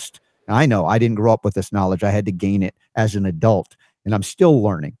lost. And I know I didn't grow up with this knowledge. I had to gain it as an adult, and I'm still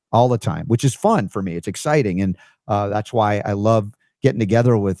learning all the time, which is fun for me. It's exciting. And that's why I love getting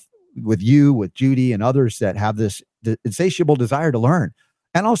together with with you, with Judy and others that have this insatiable desire to learn.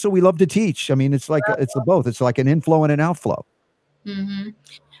 And also we love to teach. I mean, it's like, it's both. It's like an inflow and an outflow. Mm-hmm.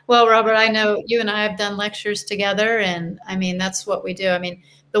 Well, Robert, I know you and I have done lectures together, and I mean, that's what we do. I mean,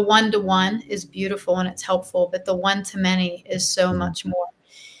 the one-to-one is beautiful and it's helpful, but the one-to-many is so much more.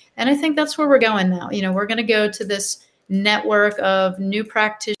 And I think that's where we're going now. You know, we're going to go to this network of new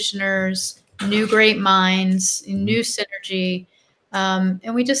practitioners, new great minds, new synergy.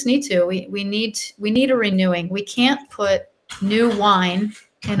 And we just need to, we need a renewing. We can't put new wine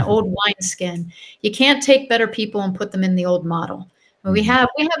in old wineskin. You can't take better people and put them in the old model. We have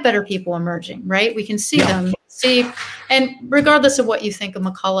better people emerging, right? We can see them, and regardless of what you think of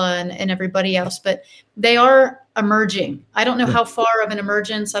McCullough and everybody else, but they are emerging. I don't know how far of an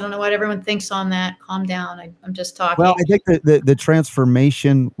emergence. I don't know what everyone thinks on that. Calm down. I'm just talking. Well, I think the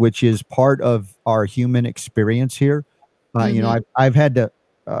transformation, which is part of our human experience here, you know, I've had to,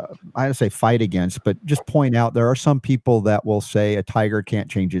 I don't say fight against, but just point out there are some people that will say a tiger can't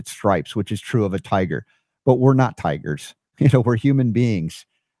change its stripes, which is true of a tiger, but we're not tigers. You know, we're human beings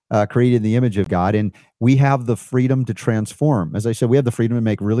created in the image of God, and we have the freedom to transform. As I said, we have the freedom to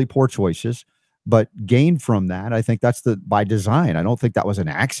make really poor choices, but gain from that. I think that's by design. I don't think that was an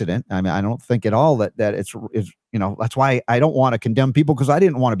accident. I mean, I don't think at all that it's you know, that's why I don't want to condemn people, because I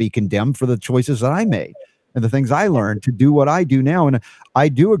didn't want to be condemned for the choices that I made and the things I learned to do what I do now. And I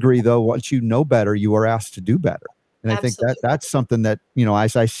do agree, though, once you know better, you are asked to do better. And I think that's something that, you know,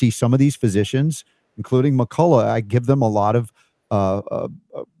 as I see some of these physicians, including McCullough, I give them a lot of,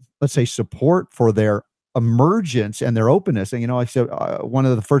 let's say, support for their emergence and their openness. And, you know, I said, one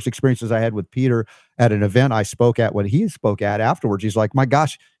of the first experiences I had with Peter at an event I spoke at, when he spoke at afterwards, he's like, my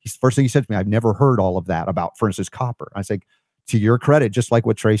gosh, first thing he said to me, I've never heard all of that about, for instance, copper. I said, to your credit, just like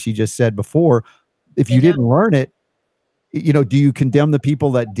what Tracey just said before, if you didn't learn it, you know, do you condemn the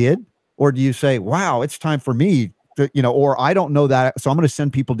people that did? Or do you say, wow, it's time for me to, you know, or I don't know that, so I'm going to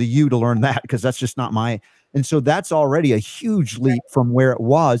send people to you to learn that, because that's just not my. And so that's already a huge leap from where it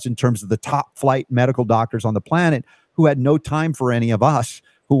was in terms of the top flight medical doctors on the planet who had no time for any of us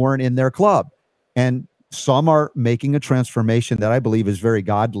who weren't in their club. And some are making a transformation that I believe is very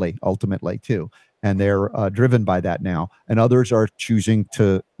godly ultimately too. And they're driven by that now. And others are choosing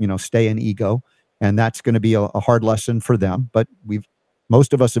to, you know, stay in ego. And that's going to be a hard lesson for them. But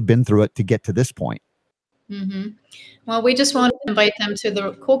most of us have been through it to get to this point. Mm-hmm. Well, we just want to invite them to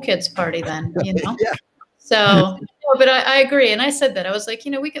the cool kids party then, you know? So, but I agree. And I said that I was like,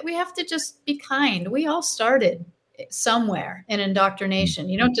 you know, we have to just be kind. We all started somewhere in indoctrination.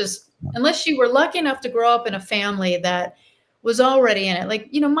 You don't just, unless you were lucky enough to grow up in a family that was already in it. Like,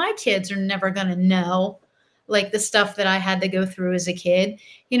 you know, my kids are never going to know like the stuff that I had to go through as a kid.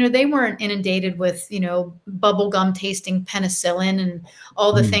 You know, they weren't inundated with, you know, bubblegum tasting penicillin and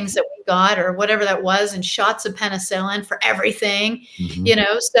all the things that we got or whatever that was, and shots of penicillin for everything, you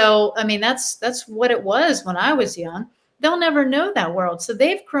know? So, I mean, that's what it was when I was young. They'll never know that world. So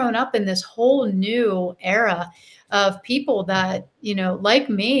they've grown up in this whole new era of people that, you know, like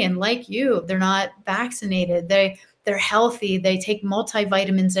me and like you, they're not vaccinated. They're healthy. They take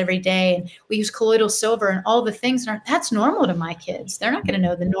multivitamins every day, and we use colloidal silver and all the things. That's normal to my kids. They're not going to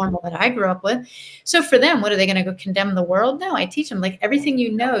know the normal that I grew up with. So for them, what are they going to go condemn the world? No, I teach them like everything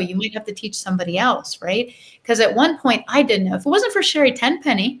you know, you might have to teach somebody else, right? Because at one point I didn't know. If it wasn't for Sherry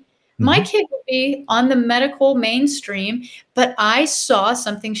Tenpenny, my kid would be on the medical mainstream, but I saw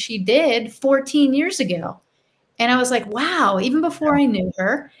something she did 14 years ago. And I was like, wow, even before I knew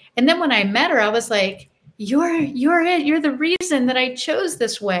her. And then when I met her, I was like, you're it. You're the reason that I chose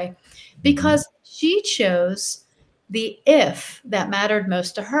this way, because she chose the if that mattered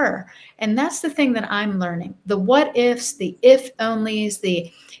most to her. And that's the thing that I'm learning. The what ifs, the if onlys,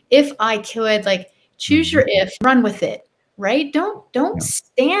 the if I could, like choose your if, run with it, right? Don't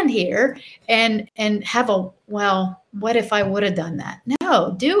stand here and have a, well, what if I would have done that?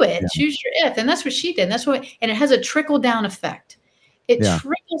 No, do it. Choose your if. And that's what she did. And that's what, and it has a trickle down effect. It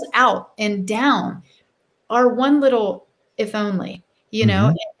trickles out and down. Our one little if only, you know,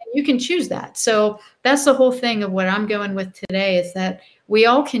 and you can choose that. So that's the whole thing of what I'm going with today, is that we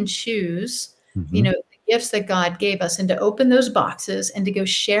all can choose, you know, the gifts that God gave us, and to open those boxes and to go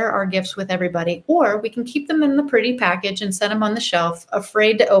share our gifts with everybody. Or we can keep them in the pretty package and set them on the shelf,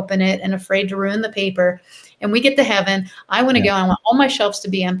 afraid to open it and afraid to ruin the paper. And we get to heaven. I want to go, I want all my shelves to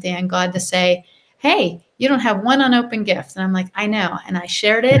be empty, and God to say, hey, you don't have one unopened gift. And I'm like, I know. And I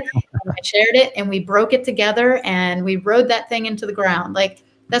shared it, and we broke it together, and we rode that thing into the ground. Like,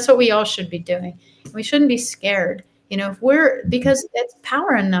 that's what we all should be doing. We shouldn't be scared, you know, because it's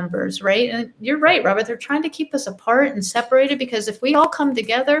power in numbers, right? And you're right, Robert, they're trying to keep us apart and separated, because if we all come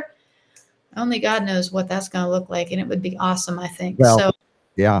together, only God knows what that's going to look like. And it would be awesome, I think. Well, So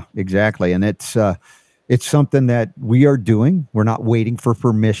yeah, exactly. And it's something that we are doing. We're not waiting for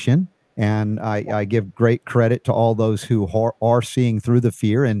permission. And I give great credit to all those who are seeing through the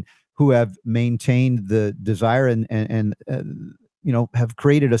fear and who have maintained the desire and have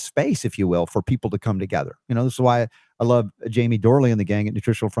created a space, if you will, for people to come together. This is why I love Jamie Dorley and the gang at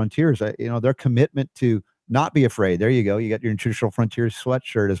Nutritional Frontiers. Their commitment to not be afraid. There you go. You got your Nutritional Frontiers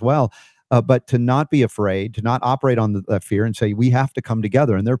sweatshirt as well. But to not be afraid, to not operate on the fear and say, we have to come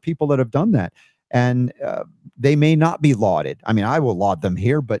together. And there are people that have done that. And they may not be lauded. I mean, I will laud them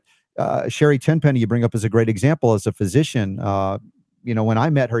here, but Sherry Tenpenny, you bring up as a great example as a physician. When I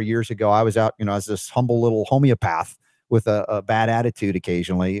met her years ago, I was out, as this humble little homeopath with a bad attitude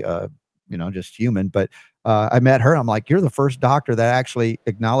occasionally, just human. But I met her. I'm like, you're the first doctor that actually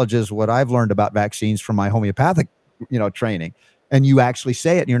acknowledges what I've learned about vaccines from my homeopathic, training. And you actually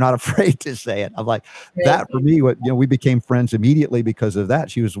say it and you're not afraid to say it. I'm like, that for me, we became friends immediately because of that.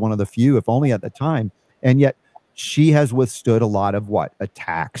 She was one of the few, if only at the time. And yet she has withstood a lot of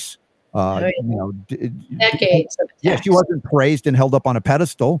attacks. Decades of attacks. Yeah, she wasn't praised and held up on a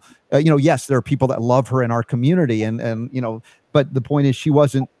pedestal. Yes, there are people that love her in our community and but the point is she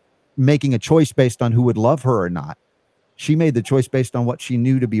wasn't making a choice based on who would love her or not. She made the choice based on what she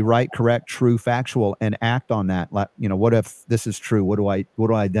knew to be right, correct, true, factual, and act on that. What if this is true? What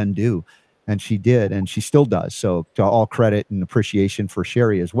do I then do? And she did, and she still does. So to all credit and appreciation for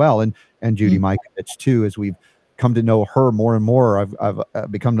Sherry as well, and Judy Mikovits too, as we've come to know her more and more.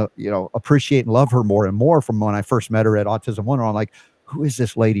 I've become to appreciate and love her more and more from when I first met her at Autism 101. I'm like, who is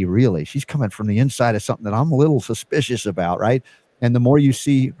this lady really? She's coming from the inside of something that I'm a little suspicious about, right? And the more you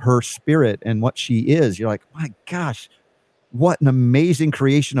see her spirit and what she is, you're like, my gosh, what an amazing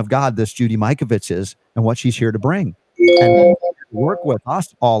creation of God this Judy Mikovits is and what she's here to bring and work with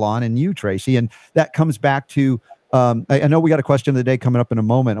us all on, and you, Tracey. And that comes back to, I know we got a question of the day coming up in a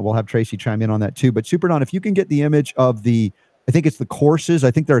moment, and we'll have Tracey chime in on that too. But Super Don, if you can get the image of I think it's the courses.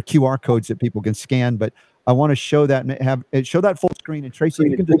 I think there are QR codes that people can scan, but I want to show that and show that full screen. And Tracey,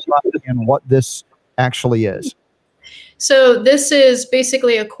 you can describe again what this actually is. So this is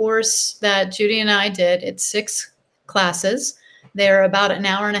basically a course that Judy and I did. It's 6 classes. They're about an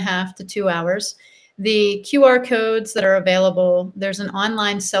hour and a half to 2 hours. The QR codes that are available, there's an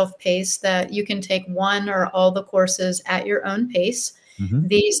online self-pace that you can take one or all the courses at your own pace. Mm-hmm.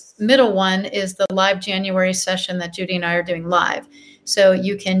 The middle one is the live January session that Judy and I are doing live. So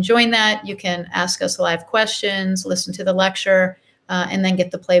you can join that. You can ask us live questions, listen to the lecture, and then get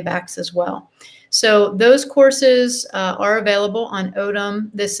the playbacks as well. So those courses are available on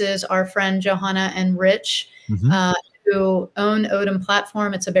Odom. This is our friend Johanna and Rich, who own Odom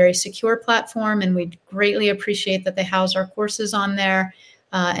platform. It's a very secure platform, and we greatly appreciate that they house our courses on there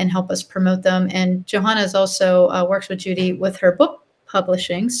and help us promote them. And Johanna is also works with Judy with her book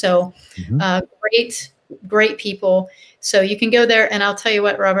publishing. So great people. So you can go there, and I'll tell you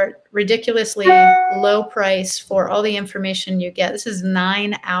what, Robert, ridiculously low price for all the information you get. This is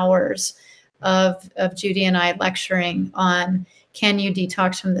 9 hours of Judy and I lecturing on, can you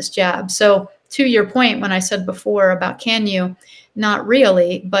detox from this jab? So to your point, when I said before about can you, not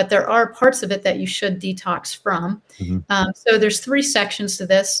really, but there are parts of it that you should detox from. So there's 3 sections to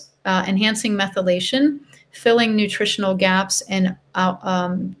this: enhancing methylation, filling nutritional gaps, and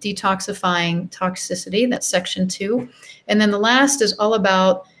detoxifying toxicity. That's section 2. And then the last is all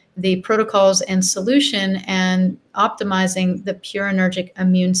about the protocols and solution and optimizing the purinergic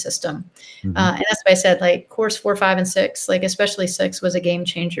immune system. And that's why I said, like, course 4, 5, and 6, like especially 6 was a game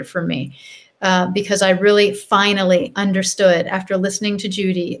changer for me. Because I really finally understood after listening to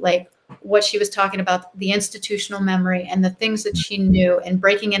Judy, like what she was talking about, the institutional memory and the things that she knew and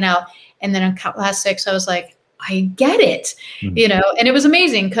breaking it out. And then in class 6, I was like, I get it, and it was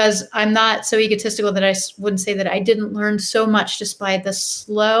amazing because I'm not so egotistical that I wouldn't say that I didn't learn so much just by the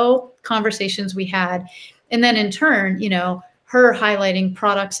slow conversations we had. And then in turn, her highlighting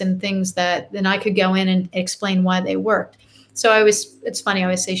products and things that then I could go in and explain why they worked. So it's funny, I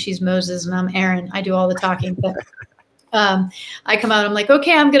always say she's Moses and I'm Aaron. I do all the talking, but I come out, I'm like,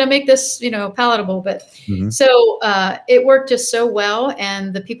 okay, I'm going to make this, palatable. But so it worked just so well.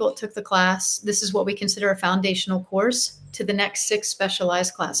 And the people that took the class, this is what we consider a foundational course to the next 6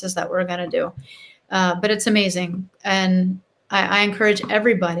 specialized classes that we're going to do. But it's amazing. And I encourage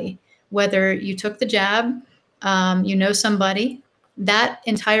everybody, whether you took the jab, somebody, that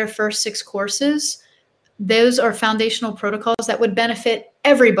entire first 6 courses, those are foundational protocols that would benefit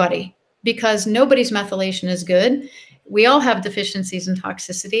everybody because nobody's methylation is good. We all have deficiencies and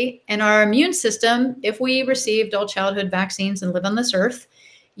toxicity, and our immune system, if we received all childhood vaccines and live on this earth,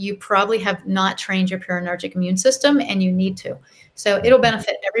 you probably have not trained your purinergic immune system, and you need to. So it'll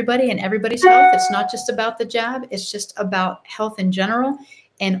benefit everybody and everybody's health. It's not just about the jab. It's just about health in general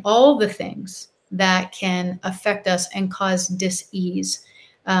and all the things that can affect us and cause dis-ease.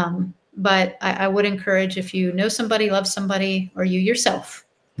 But I would encourage, if you know somebody, love somebody, or you yourself,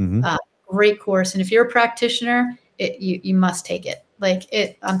 great course. And if you're a practitioner, you must take it.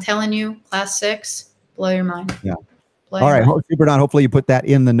 I'm telling you, class 6, blow your mind. Yeah. All right. Super Don, hopefully you put that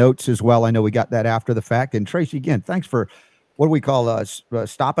in the notes as well. I know we got that after the fact. And Tracey, again, thanks for what do we call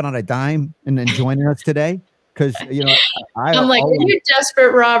stopping on a dime and then joining us today. Because, I'm like, are you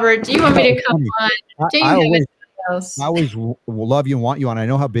desperate, Robert? Do you want me to come on? I always love you and want you on. I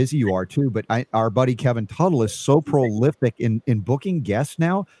know how busy you are too, but our buddy Kevin Tuttle is so prolific in booking guests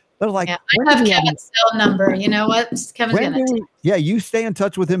now. They're like, I have Kevin's cell number. You know what? Kevin's you stay in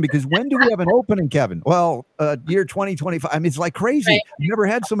touch with him, because when do we have an opening, Kevin? Well, year 2025. I mean, it's like crazy. Right. I've never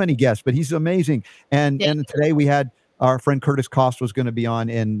had so many guests, but he's amazing. And today we had our friend Curtis Cost was going to be on,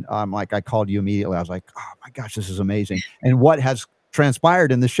 and I called you immediately. I was like, oh my gosh, this is amazing. And what has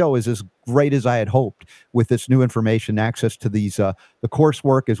transpired in the show is as great as I had hoped, with this new information, access to these the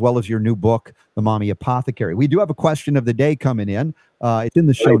coursework, as well as your new book, The Mommy Apothecary. We do have a question of the day coming in. It's in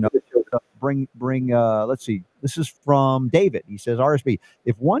the show notes. Let's see. This is from David. He says, RSB,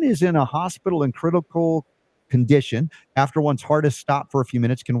 if one is in a hospital in critical condition after one's heart has stopped for a few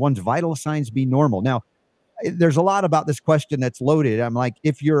minutes, can one's vital signs be normal? Now, there's a lot about this question that's loaded. I'm like,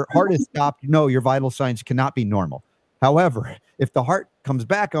 if your heart is stopped, no, your vital signs cannot be normal. However, if the heart comes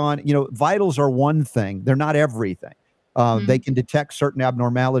back on, vitals are one thing. They're not everything. They can detect certain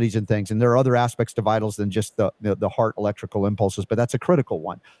abnormalities and things. And there are other aspects to vitals than just the heart electrical impulses, but that's a critical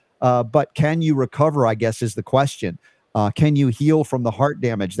one. But can you recover, I guess, is the question. Can you heal from the heart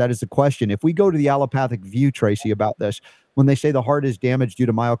damage? That is the question. If we go to the allopathic view, Tracey, about this, when they say the heart is damaged due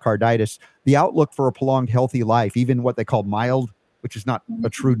to myocarditis, the outlook for a prolonged healthy life, even what they call mild, which is not a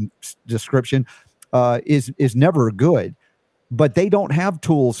true description, is never good. But they don't have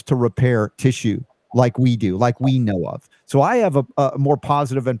tools to repair tissue like we do, like we know of. So I have a more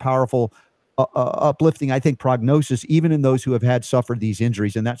positive and powerful, uplifting, I think, prognosis, even in those who have suffered these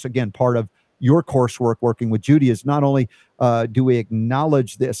injuries. And that's, again, part of your coursework working with Judy, is not only do we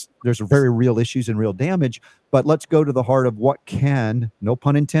acknowledge this, there's very real issues and real damage, but let's go to the heart of what can, no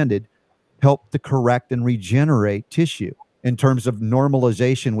pun intended, help to correct and regenerate tissue in terms of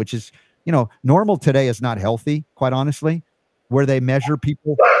normalization, which is, normal today is not healthy, quite honestly, where they measure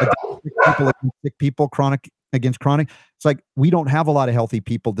people against sick people, chronic against chronic. It's like, we don't have a lot of healthy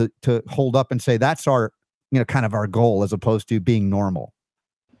people to hold up and say, that's our, kind of our goal, as opposed to being normal.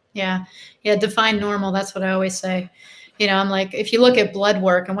 Yeah. Define normal. That's what I always say. I'm like, if you look at blood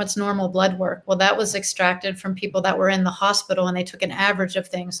work and what's normal blood work, well, that was extracted from people that were in the hospital, and they took an average of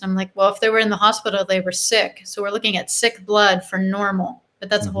things. And I'm like, well, if they were in the hospital, they were sick. So we're looking at sick blood for normal, but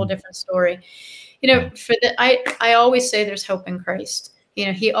that's a whole different story. I always say there's hope in Christ.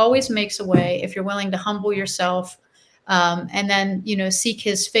 He always makes a way if you're willing to humble yourself, and then, seek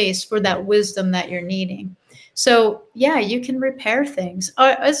his face for that wisdom that you're needing. So yeah, you can repair things.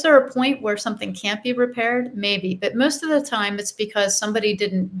 Is there a point where something can't be repaired? Maybe, but most of the time it's because somebody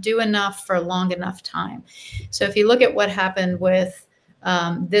didn't do enough for a long enough time. So if you look at what happened with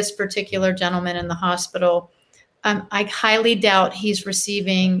this particular gentleman in the hospital, I highly doubt he's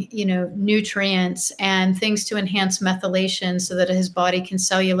receiving, nutrients and things to enhance methylation so that his body can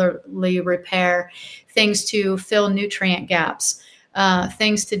cellularly repair, things to fill nutrient gaps,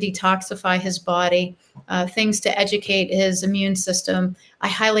 things to detoxify his body, things to educate his immune system. I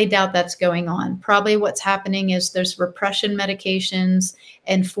highly doubt that's going on. Probably what's happening is there's repression medications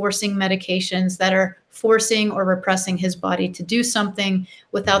and forcing medications that are forcing or repressing his body to do something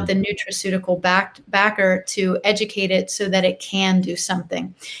without the nutraceutical backer to educate it so that it can do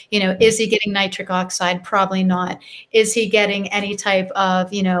something. Is he getting nitric oxide? Probably not. Is he getting any type of,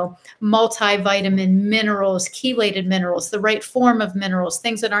 multivitamin minerals, chelated minerals, the right form of minerals,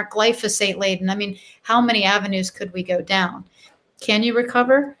 things that aren't glyphosate laden? I mean, how many avenues could we go down? Can you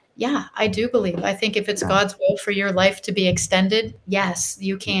recover? Yeah, I do believe. I think if it's God's will for your life to be extended, yes,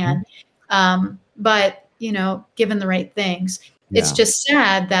 you can. But, given the right things, it's just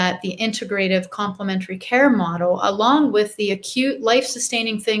sad that the integrative complementary care model, along with the acute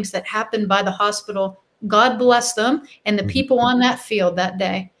life-sustaining things that happen by the hospital, God bless them, and the people on that field that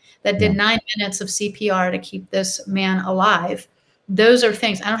day that did 9 minutes of CPR to keep this man alive. Those are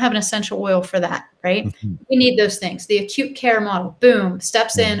things. I don't have an essential oil for that, right? We need those things. The acute care model, boom,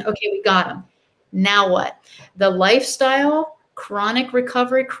 steps in. Okay, we got him. Now what? The lifestyle, chronic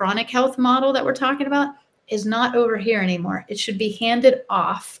recovery, chronic health model that we're talking about, is not over here anymore. It should be handed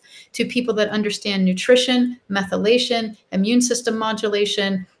off to people that understand nutrition, methylation, immune system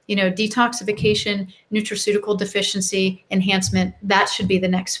modulation, detoxification, nutraceutical deficiency enhancement. That should be the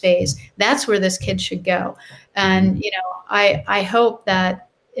next phase. That's where this kid should go. And, I hope that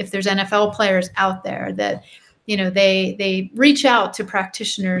if there's NFL players out there that, they reach out to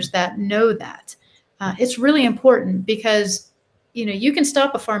practitioners that know that. It's really important because, you can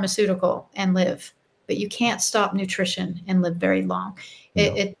stop a pharmaceutical and live, but you can't stop nutrition and live very long.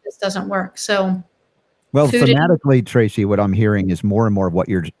 It just doesn't work. So, well, thematically, Tracey, what I'm hearing is more and more of what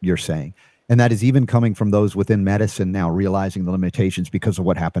you're saying. And that is even coming from those within medicine now realizing the limitations because of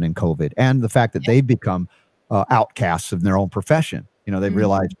what happened in COVID and the fact that they've become outcasts of their own profession. They've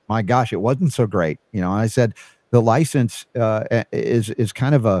realized, my gosh, it wasn't so great. And I said, the license is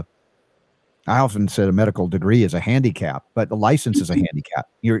kind of I often said a medical degree is a handicap, but the license is a handicap.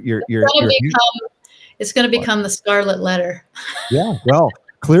 It's going to become the scarlet letter. Yeah. Well,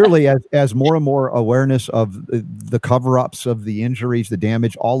 clearly, as more and more awareness of the cover-ups of the injuries, the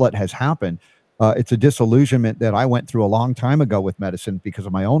damage, all that has happened, it's a disillusionment that I went through a long time ago with medicine because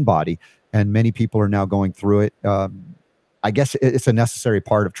of my own body, and many people are now going through it. I guess it's a necessary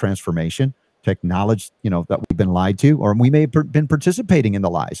part of transformation to acknowledge, that we've been lied to, or we may have been participating in the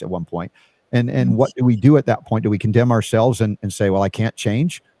lies at one point. And what do we do at that point? Do we condemn ourselves and say, well, I can't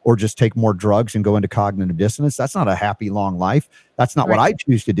change, or just take more drugs and go into cognitive dissonance? That's not a happy, long life. That's not what I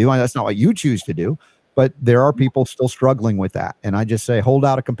choose to do. That's not what you choose to do. But there are people still struggling with that. And I just say, hold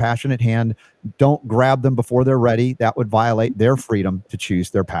out a compassionate hand. Don't grab them before they're ready. That would violate their freedom to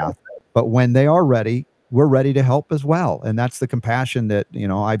choose their path. But when they are ready, we're ready to help as well. And that's the compassion that,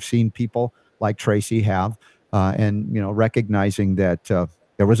 I've seen people like Tracey have, and, recognizing that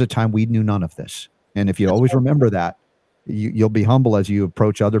there was a time we knew none of this. And if you always remember that, you'll be humble as you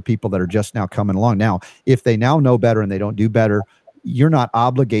approach other people that are just now coming along. Now, if they now know better and they don't do better, you're not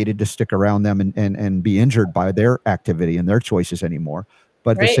obligated to stick around them and be injured by their activity and their choices anymore.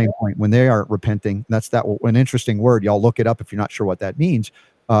 But at the same point, when they are repenting, that's an interesting word. Y'all look it up if you're not sure what that means.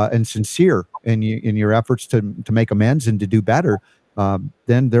 And sincere in your efforts to make amends and to do better,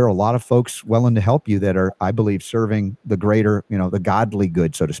 then there are a lot of folks willing to help you that are, I believe, serving the greater, the godly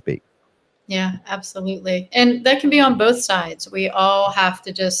good, so to speak. Yeah, absolutely. And that can be on both sides. We all have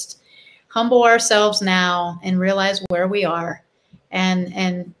to just humble ourselves now and realize where we are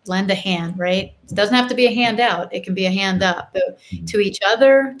and lend a hand, right? It doesn't have to be a handout. It can be a hand up, but to each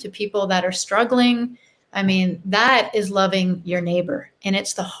other, to people that are struggling. I mean, that is loving your neighbor. And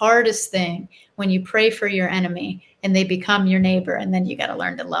it's the hardest thing when you pray for your enemy and they become your neighbor, and then you got to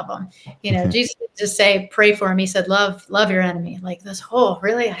learn to love them. Jesus didn't just say, pray for him. He said, love your enemy. Like this, oh,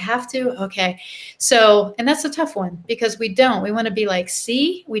 really? I have to? Okay. So, and that's a tough one because we want to be like,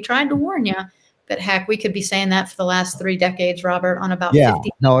 see, we tried to warn you, but heck, we could be saying that for the last 3 decades, Robert, on about 50.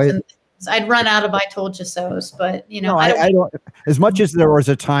 I'd run out of I told you so's, but I don't. As much as there was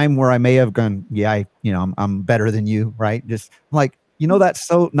a time where I may have gone, I'm better than you, right? Just like that's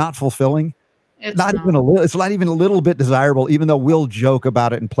so not fulfilling. It's not even a little bit desirable, even though we'll joke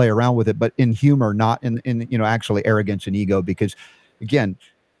about it and play around with it, but in humor, not in actually arrogance and ego. Because again,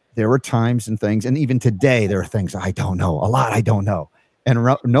 there were times and things, and even today there are things I don't know, a lot I don't know,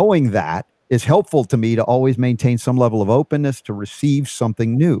 and knowing that is helpful to me to always maintain some level of openness to receive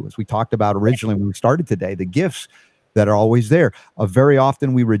something new. As we talked about originally when we started today, the gifts that are always there. Very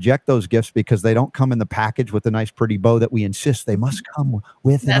often we reject those gifts because they don't come in the package with a nice pretty bow that we insist they must come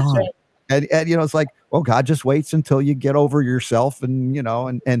with and on. Right. And it's like, well, God just waits until you get over yourself. And,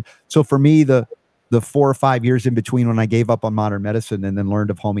 and so for me, the 4 or 5 years in between when I gave up on modern medicine and then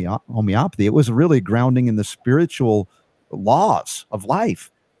learned of homeopathy, it was really grounding in the spiritual laws of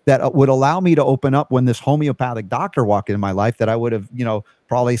life that would allow me to open up when this homeopathic doctor walked into my life that I would have,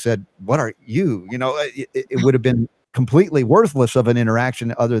 probably said, what are you? It would have been completely worthless of an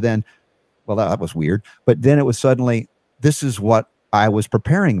interaction other than, well, that was weird. But then it was suddenly, this is what I was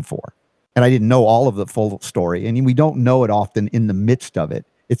preparing for. And I didn't know all of the full story. And we don't know it often in the midst of it.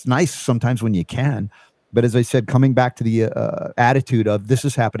 It's nice sometimes when you can. But as I said, coming back to the attitude of this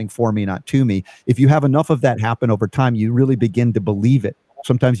is happening for me, not to me. If you have enough of that happen over time, you really begin to believe it.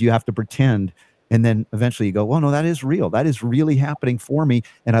 Sometimes you have to pretend. And then eventually you go, well, no, that is real. That is really happening for me.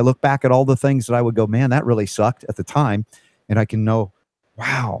 And I look back at all the things that I would go, man, that really sucked at the time. And I can know,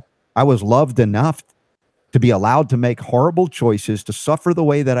 wow, I was loved enough to be allowed to make horrible choices, to suffer the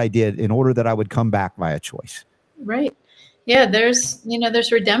way that I did in order that I would come back by a choice. Right. Yeah. There's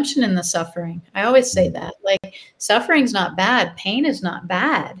redemption in the suffering. I always say that, like, suffering's not bad. Pain is not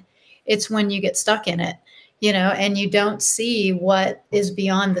bad. It's when you get stuck in it. and you don't see what is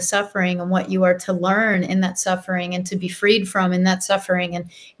beyond the suffering and what you are to learn in that suffering and to be freed from in that suffering. And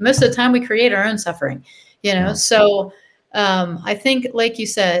most of the time we create our own suffering, So I think, like you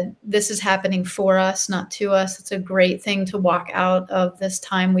said, this is happening for us, not to us. It's a great thing to walk out of this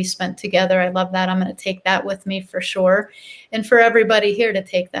time we spent together. I love that. I'm going to take that with me for sure. And for everybody here to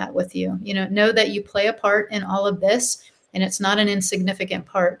take that with you, know that you play a part in all of this, and it's not an insignificant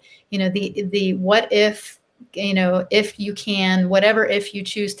part. The what if, if you can, whatever, if you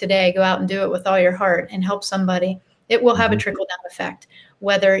choose today, go out and do it with all your heart and help somebody, it will have a trickle down effect,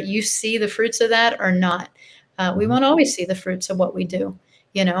 whether you see the fruits of that or not. We won't always see the fruits of what we do,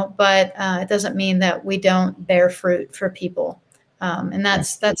 but it doesn't mean that we don't bear fruit for people. And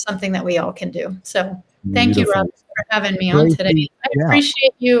that's something that we all can do. So thank you, Rob, for having me on today. I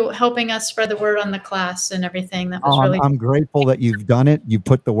appreciate you helping us spread the word on the class and everything. That was really I'm grateful that you've done it. You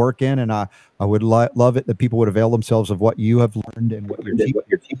put the work in, and I would love it that people would avail themselves of what you have learned and what you're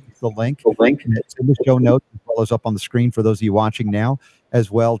teaching. The link. And it's in the show notes as well as up on the screen for those of you watching now as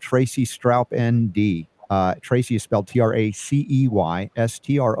well. Tracey Stroup, ND. Tracey is spelled Tracey Stroup,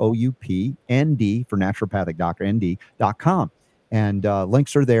 ND for naturopathic doctor, ND.com. And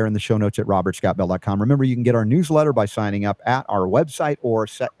links are there in the show notes at robertscottbell.com. Remember, you can get our newsletter by signing up at our website or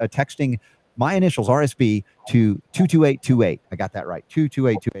texting my initials, RSB, to 22828. I got that right,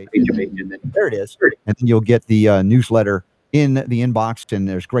 22828. And then there it is. And then you'll get the newsletter in the inbox. And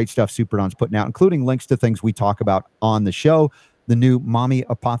there's great stuff Super Don's putting out, including links to things we talk about on the show. The new Mommy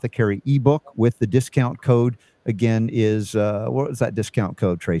Apothecary ebook with the discount code again is what was that discount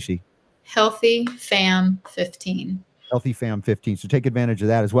code, Tracey? Healthy Fam 15. Healthy Fam 15. So take advantage of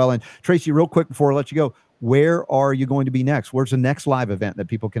that as well. And Tracey, real quick before I let you go, where are you going to be next? Where's the next live event that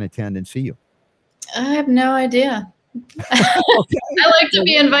people can attend and see you? I have no idea. I like to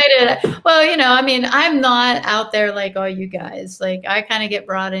be invited. Well, I'm not out there like all you guys. Like, I kind of get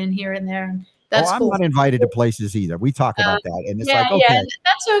brought in here and there. That's I'm cool. not invited to places either. We talk about that, and it's okay. Yeah,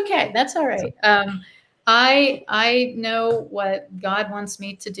 that's okay. That's all right. I know what God wants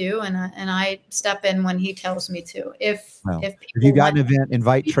me to do, and I step in when He tells me to. If you got an event,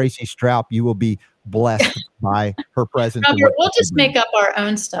 invite Tracey Stroup. You will be blessed by her presence. Robert, we'll just make up our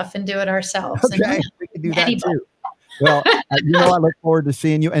own stuff and do it ourselves. Okay, we can do that too. Well, I look forward to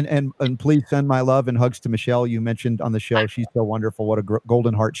seeing you, and please send my love and hugs to Michelle. You mentioned on the show, she's so wonderful. What a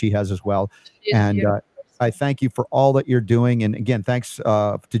golden heart she has as well. And I thank you for all that you're doing. And again, thanks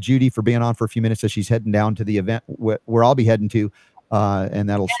to Judy for being on for a few minutes as she's heading down to the event where I'll be heading to, and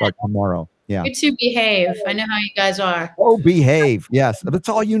that'll start tomorrow. Yeah. You two behave. I know how you guys are. Oh, behave. Yes. That's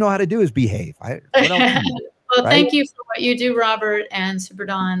all you know how to do is behave. What else Well, thank you for what you do, Robert and Super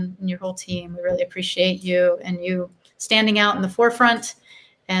Don and your whole team. We really appreciate you and you standing out in the forefront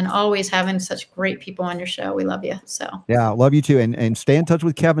and always having such great people on your show. We love you. So yeah, love you too. And stay in touch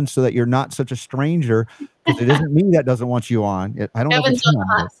with Kevin so that you're not such a stranger, because it isn't me that doesn't want you on. I don't Kevin's know if on the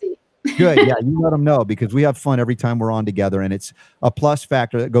hot seat. Good. Yeah, you let them know, because we have fun every time we're on together, and it's a plus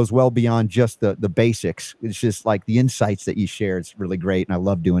factor that goes well beyond just the basics. It's just like the insights that you share. It's really great, and I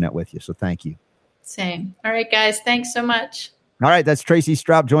love doing it with you. So thank you. Same. All right, guys. Thanks so much. All right, that's Tracey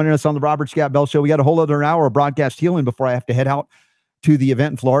Stroup joining us on the Robert Scott Bell Show. We got a whole other hour of broadcast healing before I have to head out to the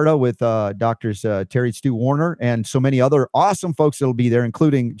event in Florida with Doctors Terry and Stu Warner and so many other awesome folks that will be there,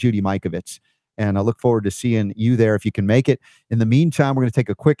 including Judy Mikovits. And I look forward to seeing you there if you can make it. In the meantime, we're going to take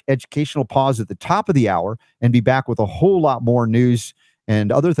a quick educational pause at the top of the hour and be back with a whole lot more news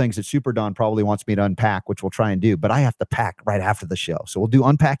and other things that Super Don probably wants me to unpack, which we'll try and do. But I have to pack right after the show. So we'll do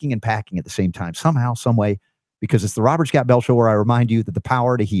unpacking and packing at the same time, somehow, some way, because it's the Robert Scott Bell Show, where I remind you that the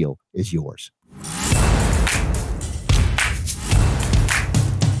power to heal is yours.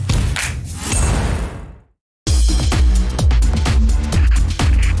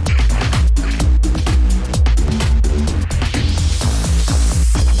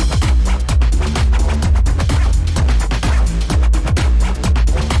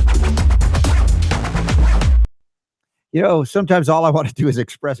 Sometimes all I want to do is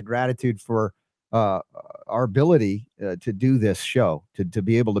express gratitude for our ability to do this show, to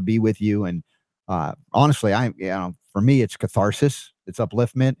be able to be with you. And honestly, for me, it's catharsis, it's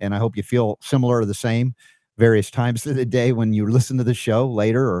upliftment, and I hope you feel similar or the same various times of the day when you listen to the show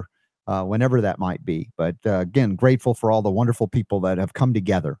later or whenever that might be. But again, grateful for all the wonderful people that have come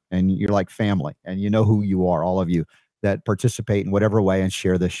together, and you're like family, and you know who you are, all of you that participate in whatever way and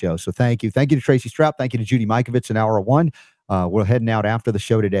share this show. So thank you. Thank you to Tracey Stroup. Thank you to Judy Mikovits in hour one. We're heading out after the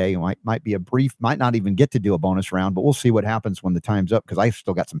show today. It might be a brief, might not even get to do a bonus round, but we'll see what happens when the time's up, because I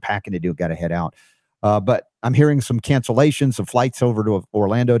still got some packing to do. Got to head out. But I'm hearing some cancellations of flights over to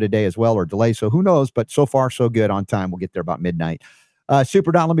Orlando today as well, or delays. So who knows? But so far, so good on time. We'll get there about midnight.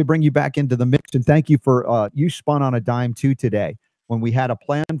 Super Don, let me bring you back into the mix. And thank you for, you spun on a dime too today when we had a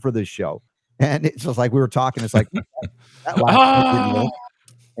plan for this show. And it's just like we were talking, it's like, that last didn't work.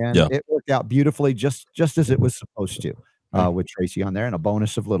 And it worked out beautifully, just as it was supposed to, with Tracey on there, and a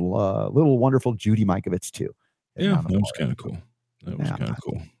bonus of little wonderful Judy Mikovits too. Yeah, that was kind of cool. That was kind of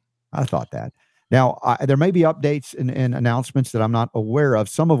cool. I thought that. Now, there may be updates and announcements that I'm not aware of,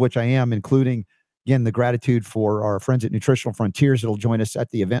 some of which I am, including, again, the gratitude for our friends at Nutritional Frontiers that'll join us at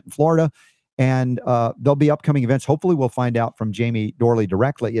the event in Florida. And there'll be upcoming events. Hopefully, we'll find out from Jamie Dorley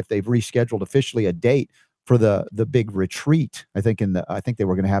directly if they've rescheduled officially a date for the big retreat. I think they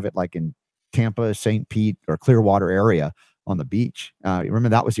were going to have it like in Tampa, St. Pete, or Clearwater area on the beach. Remember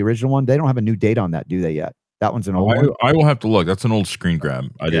that was the original one? They don't have a new date on that, do they yet? That one's an old one. I will have to look. That's an old screen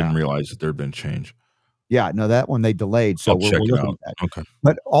grab. I didn't realize that there had been a change. Yeah, no, that one they delayed. So I'll check it out. Okay.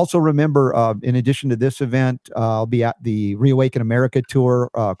 But also remember, in addition to this event, I'll be at the Reawaken America tour,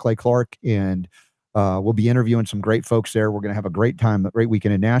 Clay Clark, and we'll be interviewing some great folks there. We're going to have a great time, a great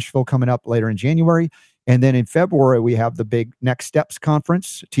weekend in Nashville coming up later in January. And then in February, we have the big Next Steps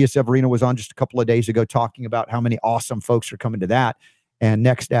conference. Tia Severino was on just a couple of days ago talking about how many awesome folks are coming to that. And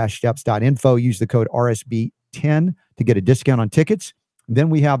next-steps.info, use the code RSB10 to get a discount on tickets. And then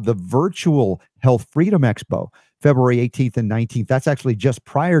we have the virtual Health Freedom Expo, February 18th and 19th. That's actually just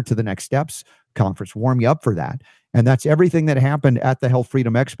prior to the Next Steps conference. Warm you up for that. And that's everything that happened at the Health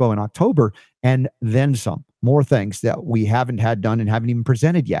Freedom Expo in October, and then some more things that we haven't had done and haven't even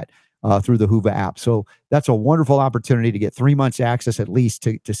presented yet through the Hoover app. So that's a wonderful opportunity to get 3 months access at least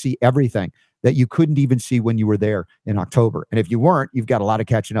to see everything that you couldn't even see when you were there in October. And if you weren't, you've got a lot of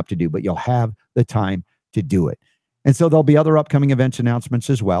catching up to do, but you'll have the time to do it. And so there'll be other upcoming events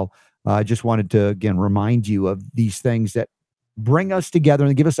announcements as well. I just wanted to, again, remind you of these things that bring us together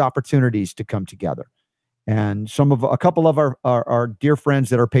and give us opportunities to come together. And a couple of our dear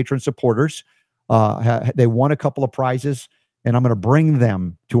friends that are patron supporters, they won a couple of prizes, and I'm going to bring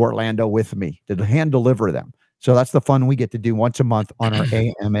them to Orlando with me to hand deliver them. So that's the fun we get to do once a month on our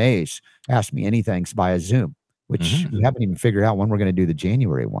AMAs. Ask Me Anythings via Zoom, which we haven't even figured out when we're going to do the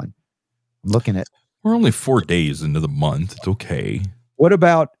January one. I'm looking at. We're only 4 days into the month. It's okay. What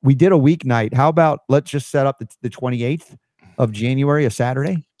about, we did a weeknight. How about let's just set up the 28th of January, a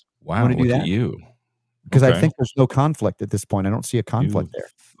Saturday? Wow, look at you. Because I think there's no conflict at this point. I don't see a conflict there.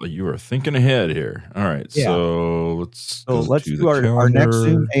 You are thinking ahead here. All right. Yeah. So let's do our next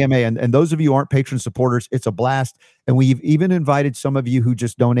Zoom AMA. And those of you who aren't patron supporters, it's a blast. And we've even invited some of you who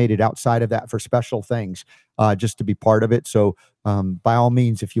just donated outside of that for special things, just to be part of it. So by all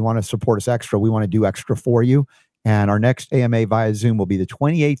means, if you want to support us extra, we want to do extra for you. And our next AMA via Zoom will be the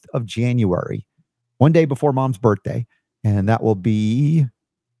 28th of January, one day before Mom's birthday. And that will be,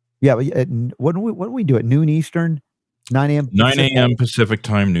 what do we do at noon Eastern? 9 a.m. 9 a.m. Pacific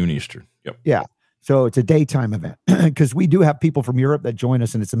time, noon Eastern. Yep. Yeah. So it's a daytime event because we do have people from Europe that join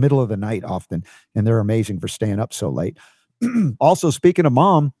us, and it's the middle of the night often, and they're amazing for staying up so late. Also, speaking of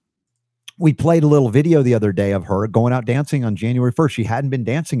Mom, we played a little video the other day of her going out dancing on January 1st. She hadn't been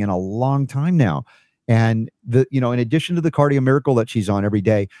dancing in a long time now. And in addition to the Cardio Miracle that she's on every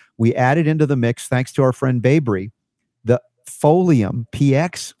day, we added into the mix, thanks to our friend Babry, the Folium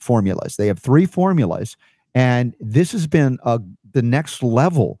PX formulas. They have 3 formulas. And this has been the next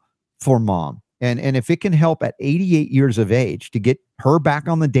level for Mom. And if it can help at 88 years of age to get her back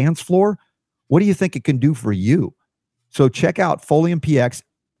on the dance floor, what do you think it can do for you? So check out Folium PX,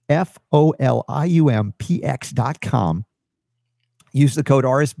 FOLIUMPX.com. Use the code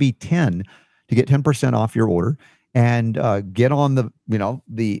RSB10 to get 10% off your order and get on the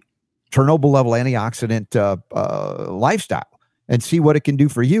Chernobyl level antioxidant lifestyle. And see what it can do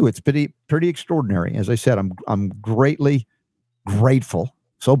for you. It's pretty extraordinary. As I said, I'm greatly grateful,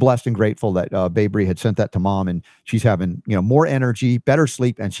 so blessed and grateful that Babry had sent that to Mom, and she's having more energy, better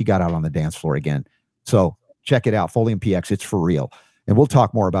sleep, and she got out on the dance floor again. So check it out, Folium PX. It's for real, and we'll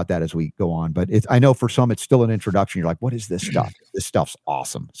talk more about that as we go on. But I know for some it's still an introduction. You're like, what is this stuff? This stuff's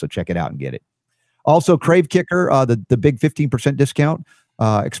awesome. So check it out and get it. Also, Crave Kicker, the big 15% discount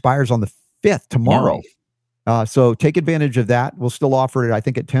expires on the 5th tomorrow. So take advantage of that. We'll still offer it, I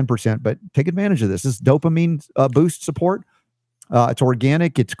think, at 10%, but take advantage of this. This is dopamine boost support. It's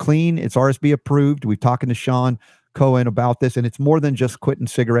organic. It's clean. It's RSB approved. We've talking to Sean Cohen about this, and it's more than just quitting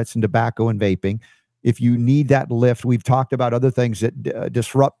cigarettes and tobacco and vaping. If you need that lift, we've talked about other things that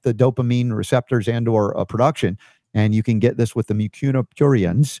disrupt the dopamine receptors and or production, and you can get this with the Mucuna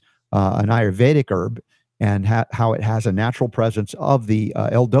pruriens, an Ayurvedic herb, and how it has a natural presence of the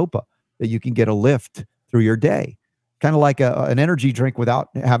L-Dopa that you can get a lift through your day. Kind of like an energy drink without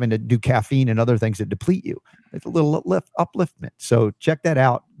having to do caffeine and other things that deplete you. It's a little upliftment. So check that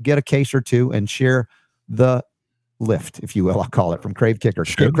out. Get a case or two and share the lift, if you will. I'll call it, from Crave Kicker.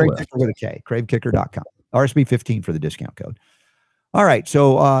 Crave Kicker with a K. Cravekicker.com. RSB 15 for the discount code. All right.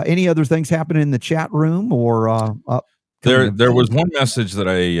 So any other things happening in the chat room or there was one message that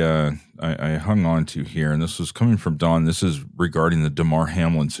I hung on to here, and this was coming from Don. This is regarding the Damar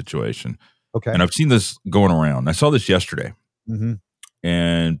Hamlin situation. Okay. And I've seen this going around. I saw this yesterday. Mm-hmm.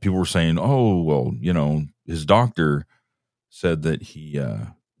 And people were saying, oh, well, his doctor said that he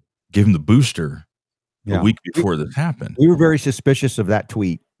gave him the booster a week before this happened. We were very suspicious of that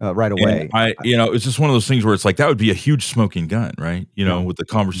tweet right away. And it's just one of those things where it's like, that would be a huge smoking gun, right? With the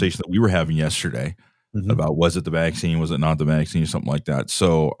conversation that we were having yesterday about, was it the vaccine? Was it not the vaccine? Something like that.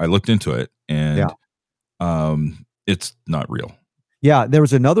 So I looked into it, and it's not real. Yeah, there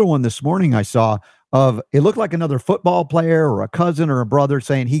was another one this morning I saw of, it looked like another football player or a cousin or a brother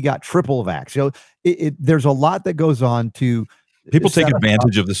saying he got triple vax. So there's a lot that goes on to people take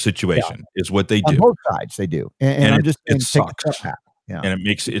advantage of the situation is what they do. On both sides they do. And I'm just saying, it sucks. Yeah. And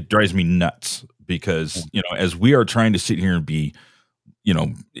it drives me nuts because, as we are trying to sit here and be,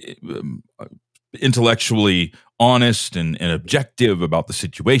 intellectually honest and objective about the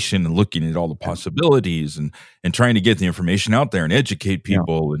situation and looking at all the possibilities and trying to get the information out there and educate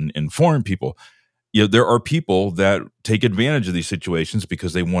people and inform people. There are people that take advantage of these situations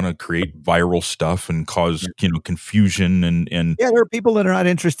because they want to create viral stuff and cause, confusion and there are people that are not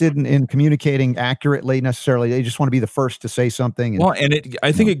interested in communicating accurately necessarily. They just want to be the first to say something.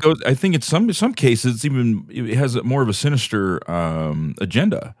 I think it's some cases it has more of a sinister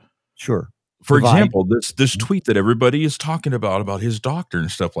agenda. Sure. For example, this tweet that everybody is talking about his doctor and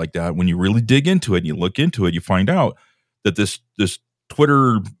stuff like that, when you really dig into it and you look into it, you find out that this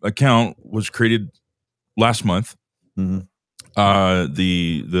Twitter account was created last month. Mm-hmm.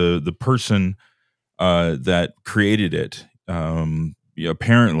 The person that created it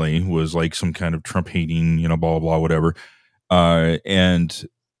apparently was like some kind of Trump hating, blah blah whatever. And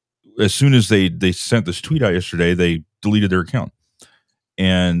as soon as they sent this tweet out yesterday, they deleted their account.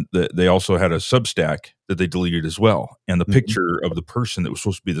 And they also had a Substack that they deleted as well. And the picture of the person that was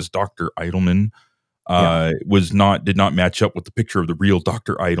supposed to be this Dr. Eidelman did not match up with the picture of the real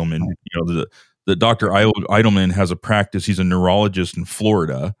Dr. Eidelman. The Dr. Eidelman has a practice. He's a neurologist in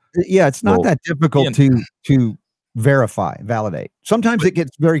Florida. Yeah, it's not that difficult to validate. Sometimes it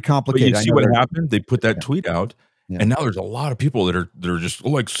gets very complicated. But you see what happened? They put that tweet out. And now there's a lot of people that are just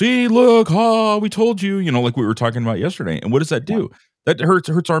like, see, look, we told you, like we were talking about yesterday. And what does that do? That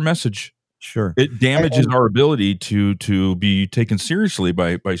hurts our message. Sure. It damages our ability to be taken seriously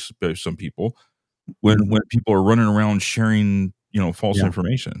by some people when people are running around sharing, false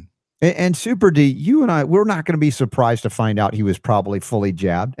information. And Super D, you and I, we're not going to be surprised to find out he was probably fully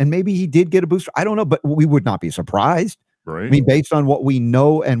jabbed. And maybe he did get a booster. I don't know, but we would not be surprised. Right. I mean, based on what we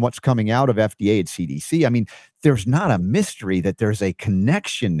know and what's coming out of FDA and CDC, I mean, there's not a mystery that there's a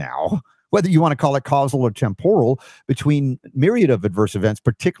connection now, whether you want to call it causal or temporal, between myriad of adverse events,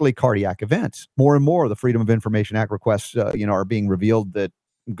 particularly cardiac events. More and more, the Freedom of Information Act requests, are being revealed that,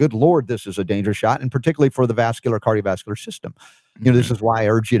 good Lord, this is a danger shot, and particularly for the cardiovascular system. This is why I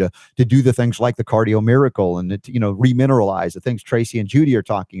urge you to do the things like the Cardio Miracle and remineralize, the things Tracey and Judy are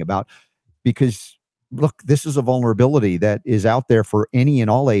talking about, because look, this is a vulnerability that is out there for any and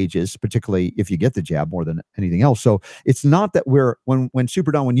all ages, particularly if you get the jab more than anything else. So it's not that when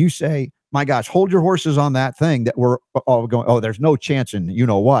Super Don, when you say, my gosh, hold your horses on that thing, that we're all going, there's no chance in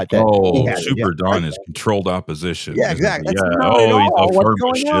what. Super Don is controlled opposition. Yeah, exactly. He's a what's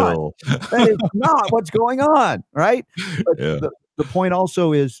going on. That is not what's going on, right? But the point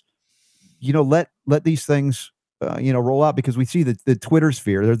also is, let these things roll out, because we see that the Twitter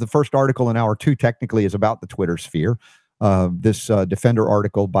sphere, there's the first article in hour 2 technically is about the Twitter sphere. This Defender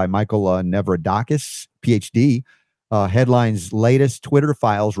article by Michael Nevradakis, PhD, headlines, latest Twitter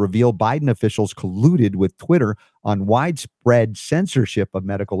files reveal Biden officials colluded with Twitter on widespread censorship of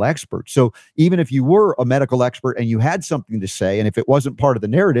medical experts. So even if you were a medical expert and you had something to say, and if it wasn't part of the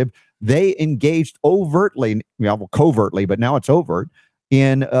narrative, they engaged overtly, covertly, but now it's overt,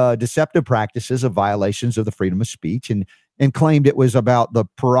 in deceptive practices of violations of the freedom of speech, and claimed it was about the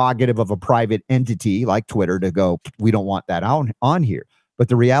prerogative of a private entity like Twitter to go, we don't want that on here. But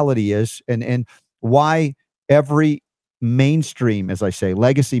the reality is, and why every mainstream, as I say,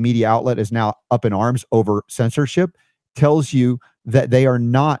 legacy media outlet is now up in arms over censorship, tells you that they are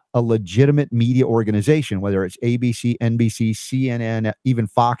not a legitimate media organization, whether it's ABC, NBC, CNN, even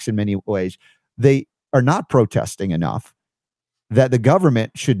Fox in many ways. They are not protesting enough. that the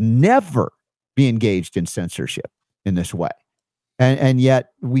government should never be engaged in censorship in this way. And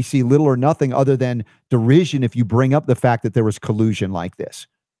yet we see little or nothing other than derision if you bring up the fact that there was collusion like this.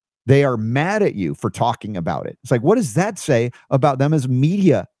 They are mad at you for talking about it. It's like, what does that say about them as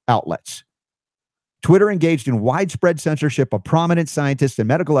media outlets? Twitter engaged in widespread censorship of prominent scientists and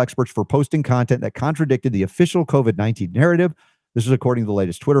medical experts for posting content that contradicted the official COVID-19 narrative. This is according to the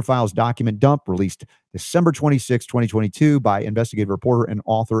latest Twitter Files document dump released December 26, 2022 by investigative reporter and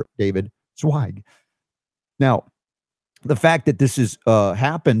author David Zweig. Now, the fact that this has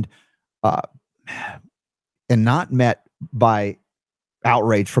happened and not met by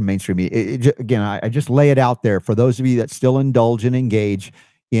outrage from mainstream media. Again, I just lay it out there for those of you that still indulge and engage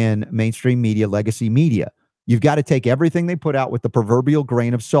in mainstream media, legacy media. You've got to take everything they put out with the proverbial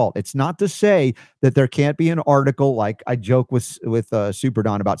grain of salt. It's not to say that there can't be an article like I joke with Super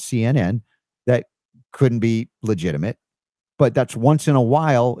Don about CNN that couldn't be legitimate, but that's once in a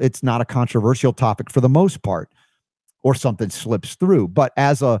while. It's not a controversial topic for the most part, or something slips through. But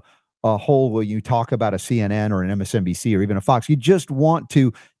as a whole, when you talk about a CNN or an MSNBC or even a Fox, you just want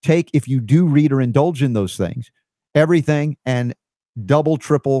to take, if you do read or indulge in those things, everything and double,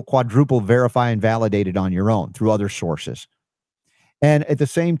 triple, quadruple verify and validate it on your own through other sources. And at the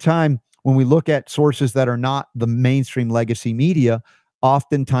same time, when we look at sources that are not the mainstream legacy media,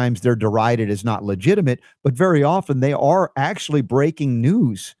 oftentimes they're derided as not legitimate, but very often they are actually breaking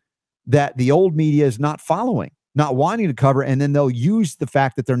news that the old media is not following, not wanting to cover, and then they'll use the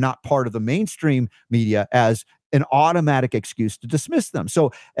fact that they're not part of the mainstream media as an automatic excuse to dismiss them.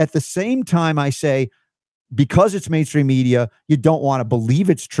 So at the same time, I say, because it's mainstream media, you don't want to believe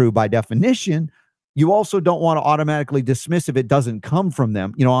it's true by definition. You also don't want to automatically dismiss if it doesn't come from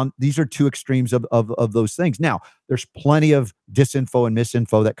them. These are two extremes of those things. Now, there's plenty of disinfo and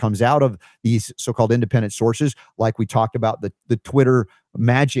misinfo that comes out of these so-called independent sources. Like we talked about the Twitter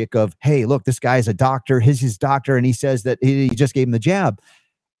magic of, hey, look, this guy is a doctor, his doctor, and he says that he just gave him the jab.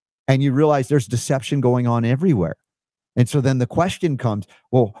 And you realize there's deception going on everywhere. And so then the question comes,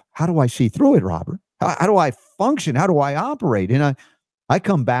 well, how do I see through it, Robert? How do I function? How do I operate? And I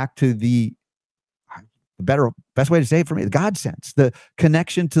come back to the best way to say it for me, the God sense, the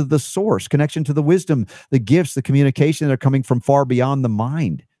connection to the source, connection to the wisdom, the gifts, the communication that are coming from far beyond the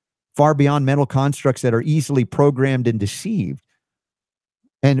mind, far beyond mental constructs that are easily programmed and deceived.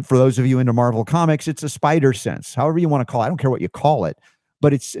 And for those of you into Marvel Comics, it's a spider sense, however you want to call it. I don't care what you call it,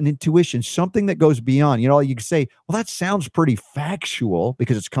 but it's an intuition, something that goes beyond. You can say, well, that sounds pretty factual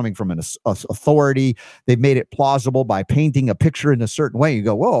because it's coming from an authority. They've made it plausible by painting a picture in a certain way. You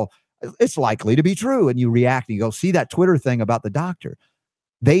go, well, it's likely to be true. And you react and you go, see that Twitter thing about the doctor.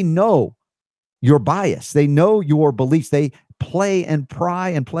 They know your bias. They know your beliefs. They play and pry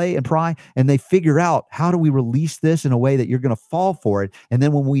and play and pry, and they figure out, how do we release this in a way that you're going to fall for it? And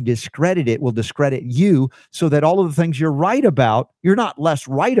then when we discredit it, we'll discredit you, so that all of the things you're right about, you're not less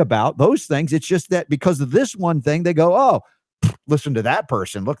right about those things. It's just that because of this one thing, they go, oh, listen to that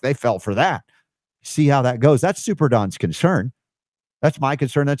person. Look, they fell for that. See how that goes. That's Super Don's concern. That's my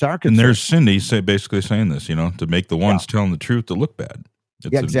concern. That's our concern. And there's Cindy basically saying this, to make the ones telling the truth to look bad.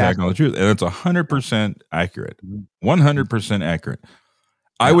 It's exactly the truth. And it's 100% accurate. 100% accurate.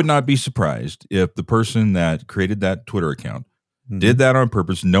 I would not be surprised if the person that created that Twitter account did that on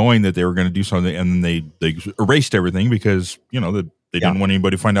purpose, knowing that they were going to do something, and then they erased everything because, they didn't want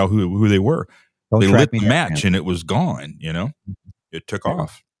anybody to find out who they were. They lit the match and it was gone, It took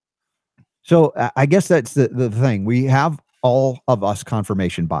off. So I guess that's the thing. We have all of us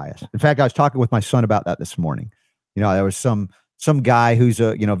confirmation bias. In fact, I was talking with my son about that this morning. There was some guy who's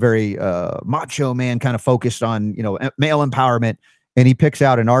a very macho man, kind of focused on male empowerment, and he picks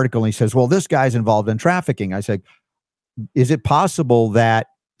out an article and he says, well, this guy's involved in trafficking. I said, is it possible that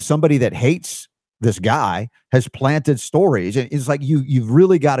somebody that hates this guy has planted stories? And it's like you've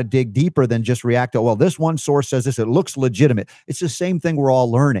really got to dig deeper than just react to, well, this one source says this, it looks legitimate. It's the same thing we're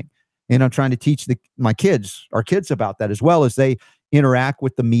all learning. And I'm trying to teach our kids about that, as well as they interact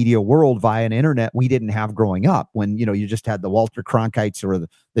with the media world via an internet we didn't have growing up, when, you just had the Walter Cronkites or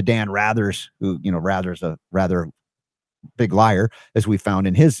the Dan Rathers, who, Rather's a rather big liar, as we found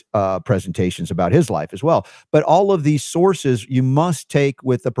in his presentations about his life as well. But all of these sources you must take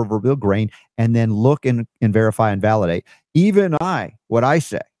with the proverbial grain, and then look and verify and validate. Even what I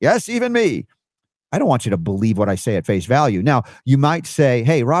say, yes, even me, I don't want you to believe what I say at face value. Now, you might say,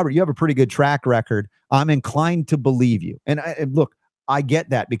 hey, Robert, you have a pretty good track record. I'm inclined to believe you. And look, I get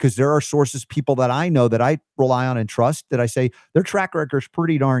that, because there are sources, people that I know that I rely on and trust, that I say their track record is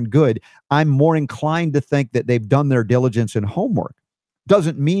pretty darn good. I'm more inclined to think that they've done their diligence and homework.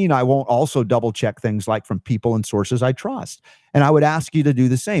 Doesn't mean I won't also double check things like from people and sources I trust. And I would ask you to do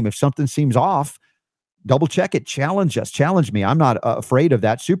the same. If something seems off, double check it, challenge us, challenge me. I'm not afraid of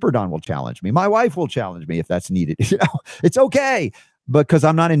that. Super Don will challenge me. My wife will challenge me if that's needed. It's okay, because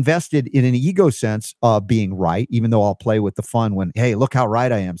I'm not invested in an ego sense of being right, even though I'll play with the fun when, hey, look how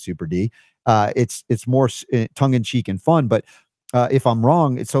right I am, Super D. It's more tongue in cheek and fun, but if I'm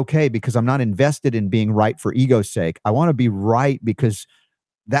wrong, it's okay, because I'm not invested in being right for ego's sake. I want to be right because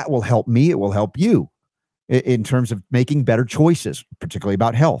that will help me. It will help you in terms of making better choices, particularly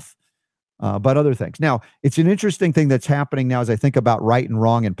about health, but other things. Now, it's an interesting thing that's happening now as I think about right and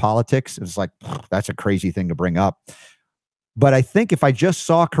wrong in politics. It's like, that's a crazy thing to bring up. But I think if I just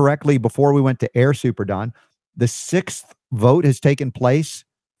saw correctly before we went to air, Super Don, the 6th vote has taken place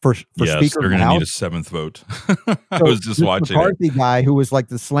for yes, Speaker they're of the going to need a House. 7th vote. I was just this watching McCarthy it. guy, who was like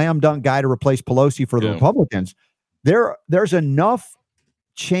the slam dunk guy to replace Pelosi for the Republicans, there's enough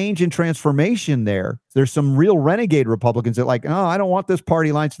change and transformation there. There's some real renegade Republicans that like, oh, I don't want this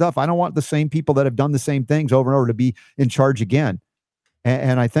party line stuff. I don't want the same people that have done the same things over and over to be in charge again.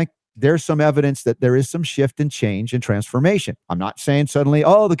 And I think there's some evidence that there is some shift and change and transformation. I'm not saying suddenly,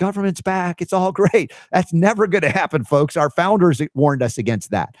 oh, the government's back, it's all great. That's never going to happen, folks. Our founders warned us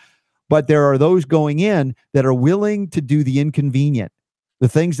against that. But there are those going in that are willing to do the inconvenient, the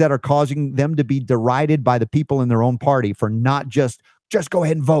things that are causing them to be derided by the people in their own party for not just go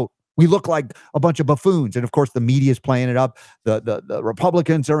ahead and vote. We look like a bunch of buffoons. And of course, the media is playing it up. The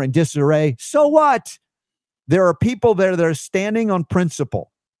Republicans are in disarray. So what? There are people there that are standing on principle.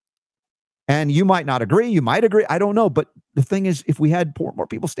 And you might not agree. You might agree. I don't know. But the thing is, if we had more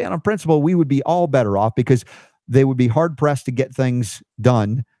people stand on principle, we would be all better off, because they would be hard pressed to get things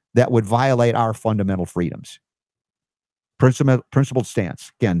done that would violate our fundamental freedoms. Principled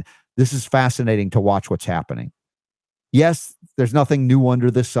stance. Again, this is fascinating to watch what's happening. Yes, there's nothing new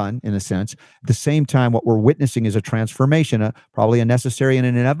under the sun, in a sense. At the same time, what we're witnessing is a transformation, probably a necessary and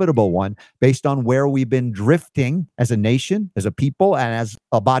an inevitable one, based on where we've been drifting as a nation, as a people, and as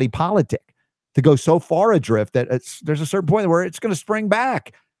a body politic, to go so far adrift that there's a certain point where it's going to spring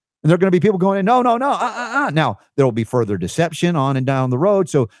back. And there are going to be people going, no. Now, there will be further deception on and down the road.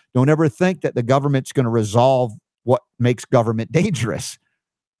 So don't ever think that the government's going to resolve what makes government dangerous.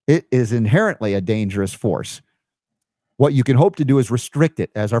 It is inherently a dangerous force. What you can hope to do is restrict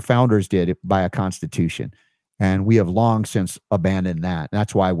it, as our founders did by a constitution. And we have long since abandoned that.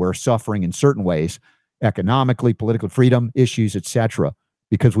 That's why we're suffering in certain ways, economically, political freedom issues, etc.,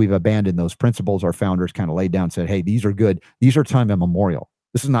 because we've abandoned those principles our founders kind of laid down and said, hey, these are good. These are time immemorial.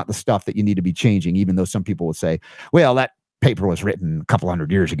 This is not the stuff that you need to be changing, even though some people would say, well, that paper was written a couple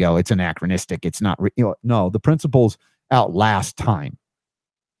hundred years ago. It's anachronistic. It's not, no, the principles outlast time.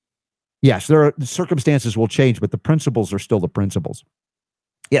 Yes, the circumstances will change, but the principles are still the principles.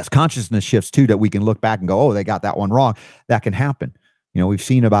 Yes, consciousness shifts too, that we can look back and go, oh, they got that one wrong. That can happen. We've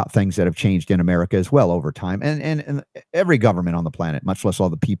seen about things that have changed in America as well over time, and every government on the planet, much less all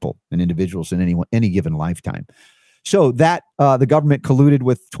the people and individuals in any given lifetime. So that the government colluded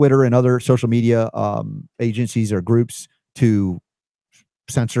with Twitter and other social media agencies or groups to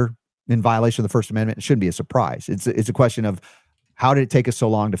censor in violation of the First Amendment, it shouldn't be a surprise. It's a question of, how did it take us so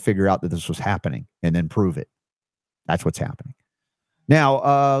long to figure out that this was happening and then prove it? That's what's happening.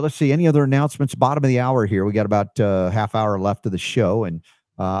 Now, let's see. Any other announcements? Bottom of the hour here. We got about a half hour left of the show, and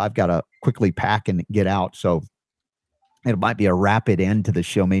I've got to quickly pack and get out. So it might be a rapid end to the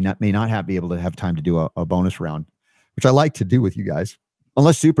show. May not be able to have time to do a bonus round, which I like to do with you guys.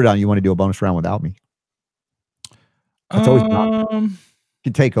 Unless Super Don, you want to do a bonus round without me. That's always not.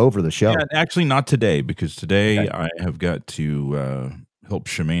 Can take over the show. Yeah, actually not today, because today I have got to help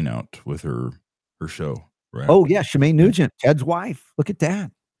Shemaine out with her show. Right? Oh yeah, Shemaine Nugent, Ted's wife. Look at that.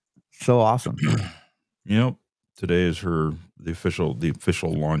 So awesome. Yep. Today is the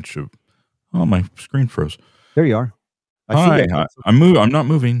official launch of. Oh, my screen froze. There you are. I'm not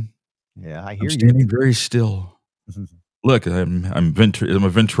moving. Yeah, I hear I'm standing very still. Look, I'm a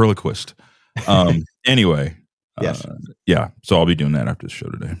ventriloquist. Anyway. Yes. Yeah. So I'll be doing that after the show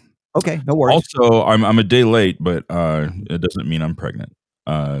today. Okay. No worries. Also, I'm a day late, but it doesn't mean I'm pregnant.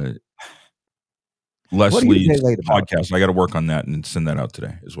 Leslie's podcast, I got to work on that and send that out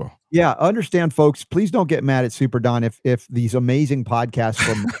today as well. Yeah. Understand, folks, please don't get mad at Super Don if these amazing podcasts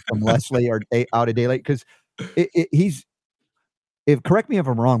from Leslie are out a day late, because correct me if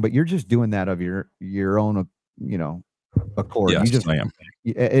I'm wrong, but you're just doing that of your own, accord. Yes, I am.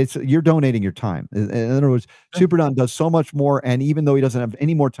 You're donating your time. In other words, Super Don does so much more, and even though he doesn't have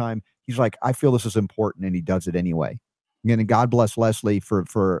any more time, he's like, I feel this is important, and he does it anyway. And God bless Leslie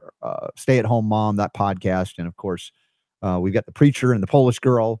for Stay at Home Mom, that podcast, and of course We've got the preacher and the Polish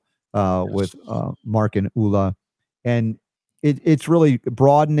girl with Mark and Ula. And it's really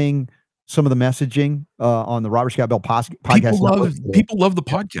broadening some of the messaging on the Robert Scott Bell podcast. People love the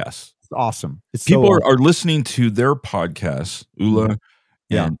podcast. It's awesome. It's People so are listening to their podcasts, Ula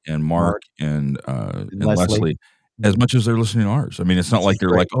and Mark and Leslie, as much as they're listening to ours. I mean, it's not like they're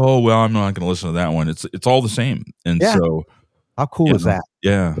like, oh, well, I'm not going to listen to that one. It's all the same. And so how cool is that?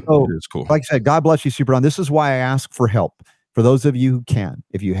 Yeah, so, it is cool. Like I said, God bless you, Super Ron. This is why I ask for help. For those of you who can,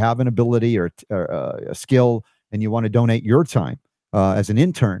 if you have an ability or a skill and you want to donate your time as an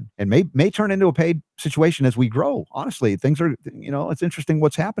intern, and may turn into a paid situation as we grow. Honestly, things are, it's interesting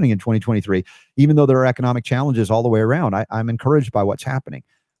what's happening in 2023, even though there are economic challenges all the way around. I'm encouraged by what's happening.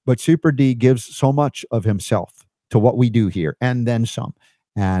 But Super D gives so much of himself to what we do here and then some.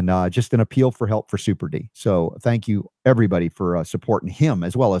 And just an appeal for help for Super D. So thank you, everybody, for supporting him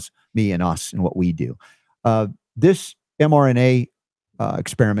as well as me and us and what we do. This mRNA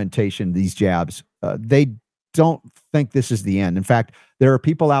experimentation, these jabs, they don't think this is the end. In fact, there are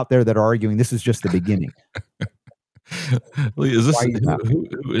people out there that are arguing this is just the beginning. Is this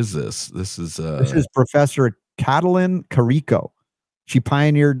who is this? This is Professor Catalin Carrico. She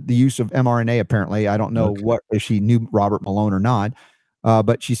pioneered the use of mRNA. Apparently, I don't know if she knew Robert Malone or not,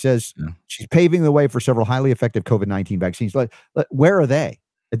 but she says she's paving the way for several highly effective COVID-19 vaccines. Where are they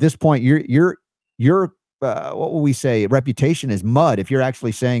at this point? You're what will we say? Reputation is mud. If you're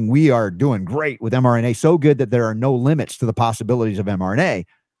actually saying we are doing great with mRNA, so good that there are no limits to the possibilities of mRNA.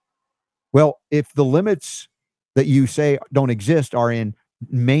 Well, if the limits that you say don't exist are in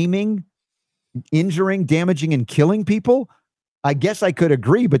maiming, injuring, damaging, and killing people, I guess I could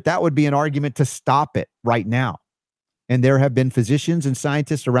agree, but that would be an argument to stop it right now. And there have been physicians and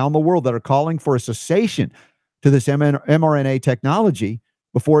scientists around the world that are calling for a cessation to this mRNA technology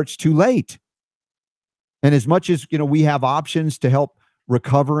before it's too late. And as much as, we have options to help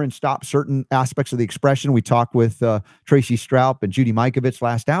recover and stop certain aspects of the expression, we talked with Tracey Stroup and Judy Mikovits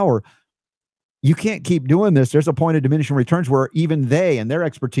last hour, you can't keep doing this. There's a point of diminishing returns where even they and their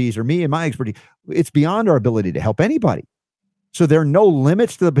expertise, or me and my expertise, it's beyond our ability to help anybody. So there are no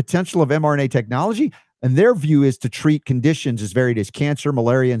limits to the potential of mRNA technology, and their view is to treat conditions as varied as cancer,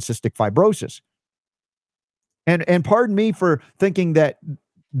 malaria, and cystic fibrosis. And pardon me for thinking that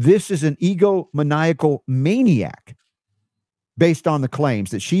this is an egomaniacal maniac based on the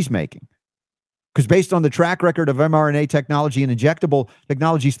claims that she's making. Because based on the track record of mRNA technology and injectable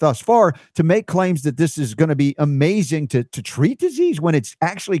technologies thus far, to make claims that this is going to be amazing to treat disease when it's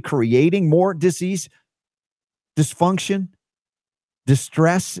actually creating more disease, dysfunction,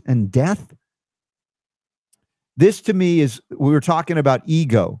 distress, and death. This to me is, we were talking about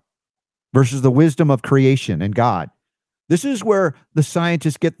ego versus the wisdom of creation and God. This is where the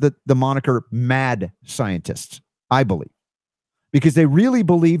scientists get the moniker mad scientists, I believe, because they really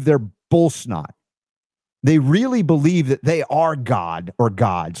believe they're bullsnot. They really believe that they are God or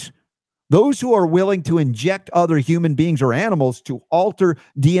gods. Those who are willing to inject other human beings or animals to alter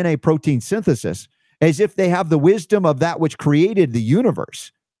DNA protein synthesis as if they have the wisdom of that which created the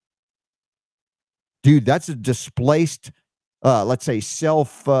universe. Dude, that's a displaced, let's say,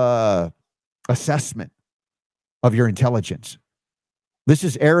 self-assessment of your intelligence. This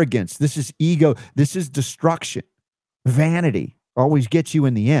is arrogance. This is ego. This is destruction. Vanity always gets you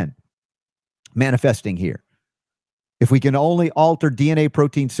in the end. Manifesting here. If we can only alter DNA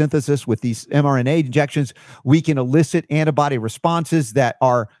protein synthesis with these mRNA injections, we can elicit antibody responses that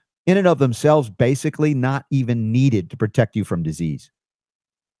are in and of themselves basically not even needed to protect you from disease.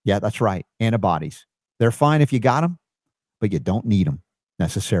 Yeah, that's right. Antibodies. They're fine if you got them, but you don't need them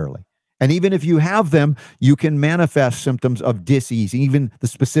necessarily. And even if you have them, you can manifest symptoms of disease, even the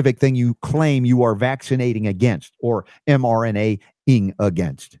specific thing you claim you are vaccinating against or mRNA-ing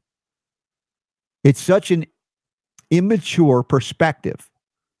against. It's such an immature perspective.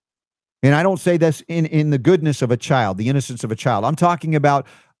 And I don't say this in the goodness of a child, the innocence of a child. I'm talking about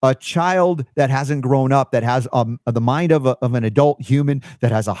a child that hasn't grown up, that has the mind of an adult human,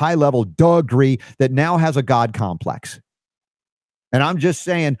 that has a high-level degree, that now has a God complex. And I'm just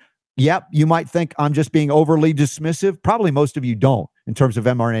saying, yep, you might think I'm just being overly dismissive. Probably most of you don't in terms of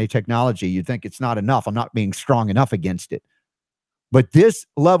mRNA technology. You think it's not enough. I'm not being strong enough against it. But this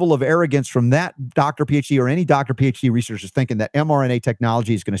level of arrogance from that doctor, PhD, or any doctor, PhD researchers thinking that mRNA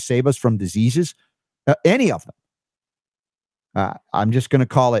technology is going to save us from diseases, any of them, I'm just going to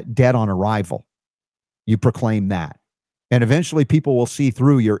call it dead on arrival. You proclaim that. And eventually people will see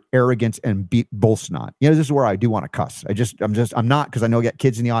through your arrogance and bullsnot. This is where I do want to cuss. I'm not, because I know I got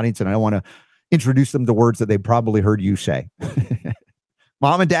kids in the audience and I don't want to introduce them to words that they probably heard you say.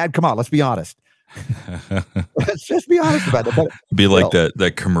 Mom and Dad, come on, let's be honest. Let's just be honest about it. But Be like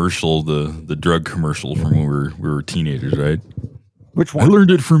that commercial, the drug commercial from when we were teenagers, right? Which one? I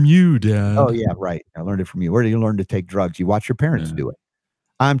learned it from you, Dad. Oh yeah, right. I learned it from you. Where do you learn to take drugs? You watch your parents do it.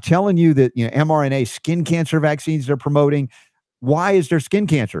 I'm telling you that mRNA skin cancer vaccines they're promoting. Why is there skin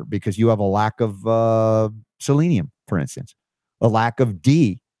cancer? Because you have a lack of selenium, for instance, a lack of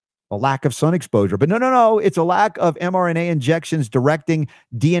D, a lack of sun exposure. But no. It's a lack of mRNA injections directing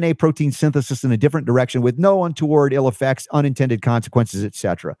DNA protein synthesis in a different direction with no untoward ill effects, unintended consequences,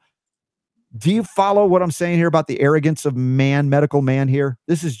 etc. Do you follow what I'm saying here about the arrogance of medical man here?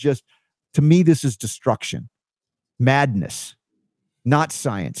 This is just, to me, this is destruction, madness, not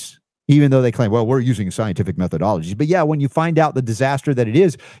science. Even though they claim, well, we're using scientific methodologies. But yeah, when you find out the disaster that it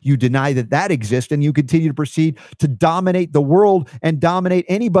is, you deny that exists, and you continue to proceed to dominate the world and dominate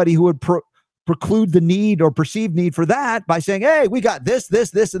anybody who would preclude the need or perceived need for that by saying, hey, we got this,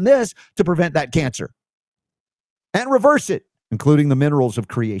 and this to prevent that cancer and reverse it, including the minerals of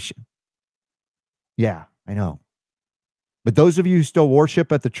creation. Yeah, I know. But those of you who still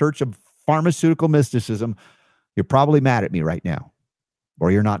worship at the church of pharmaceutical mysticism, you're probably mad at me right now. Or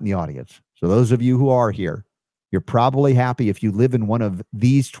you're not in the audience. So those of you who are here, you're probably happy if you live in one of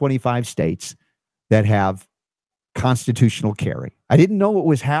these 25 states that have constitutional carry. I didn't know it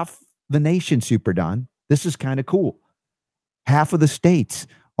was half the nation, Super Don. This is kind of cool. Half of the states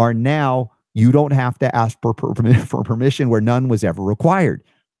are now, you don't have to ask for permission where none was ever required.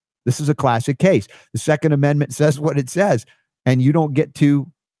 This is a classic case. The Second Amendment says what it says, and you don't get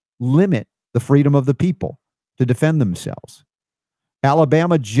to limit the freedom of the people to defend themselves.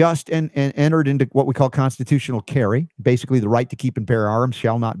 Alabama just entered into what we call constitutional carry. Basically, the right to keep and bear arms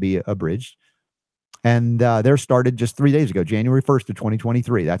shall not be abridged. And they're started just 3 days ago, January 1st of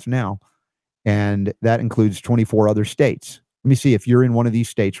 2023. That's now. And that includes 24 other states. Let me see if you're in one of these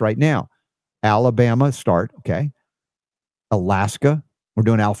states right now. Alabama, start, okay. Alaska, we're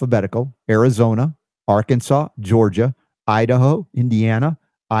doing alphabetical. Arizona, Arkansas, Georgia, Idaho, Indiana,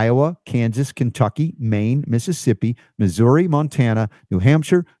 Iowa, Kansas, Kentucky, Maine, Mississippi, Missouri, Montana, New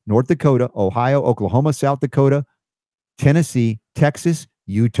Hampshire, North Dakota, Ohio, Oklahoma, South Dakota, Tennessee, Texas,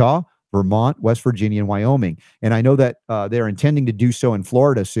 Utah, Vermont, West Virginia, and Wyoming. And I know that they're intending to do so in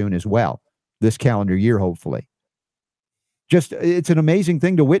Florida soon as well, this calendar year, hopefully. Just, it's an amazing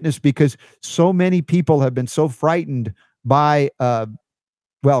thing to witness because so many people have been so frightened by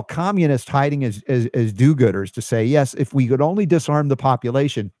communists hiding as do-gooders to say, yes, if we could only disarm the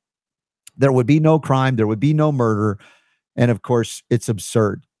population, there would be no crime, there would be no murder. And of course, it's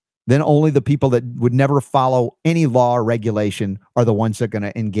absurd. Then only the people that would never follow any law or regulation are the ones that are going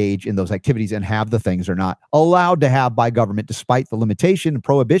to engage in those activities and have the things they're not allowed to have by government, despite the limitation and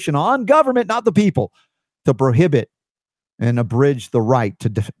prohibition on government, not the people, to prohibit and abridge the right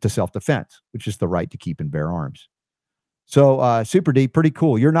to self-defense, which is the right to keep and bear arms. So, Super D, pretty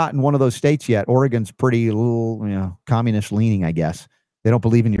cool. You're not in one of those states yet. Oregon's pretty little, communist leaning, I guess. They don't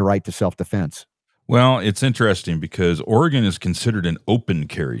believe in your right to self-defense. Well, it's interesting because Oregon is considered an open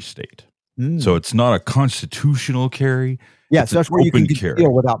carry state. So it's not a constitutional carry. Yeah, so that's where you can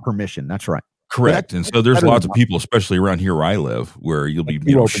conceal without permission. That's right. Correct. And so there's lots of people, especially around here where I live, where you'll be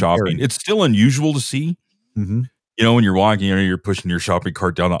shopping. It's still unusual to see. Mm-hmm. When you're walking, you're pushing your shopping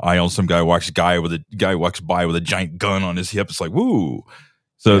cart down the aisle, some guy walks by with a giant gun on his hip. It's like, woo.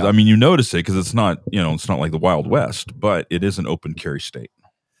 So, yeah. I mean, you notice it because it's not like the Wild West, but it is an open carry state.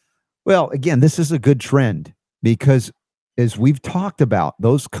 Well, again, this is a good trend because as we've talked about,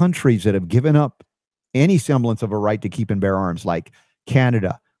 those countries that have given up any semblance of a right to keep and bear arms, like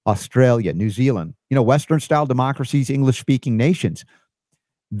Canada, Australia, New Zealand, Western style democracies, English speaking nations,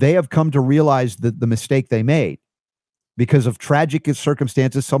 they have come to realize the mistake they made. Because of tragic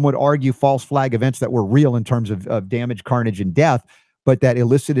circumstances, some would argue false flag events that were real in terms of damage, carnage, and death, but that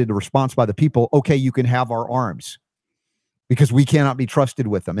elicited a response by the people, okay, you can have our arms because we cannot be trusted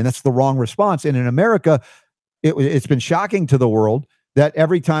with them. And that's the wrong response. And in America, it's been shocking to the world that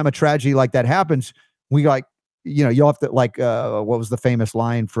every time a tragedy like that happens, we you'll have to what was the famous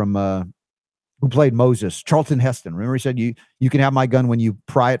line from who played Moses? Charlton Heston. Remember he said, you can have my gun when you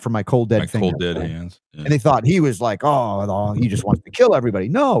pry it from my cold dead finger. Cold dead hands. Yeah. And they thought he was like, he just wants to kill everybody.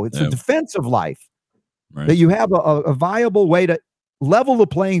 No, it's a defense of life. Right. That you have a viable way to level the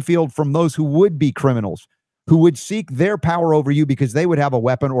playing field from those who would be criminals, who would seek their power over you because they would have a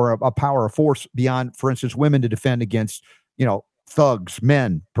weapon or a power of force beyond, for instance, women to defend against, thugs,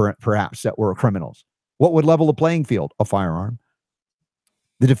 men, perhaps, that were criminals. What would level the playing field? A firearm.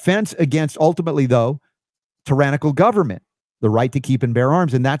 The defense against, ultimately, though, tyrannical government, the right to keep and bear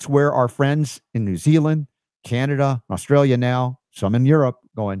arms. And that's where our friends in New Zealand, Canada, Australia now, some in Europe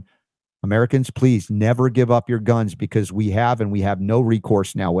going, Americans, please never give up your guns, because we have no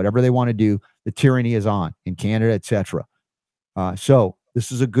recourse now. Whatever they want to do, the tyranny is on in Canada, etc. So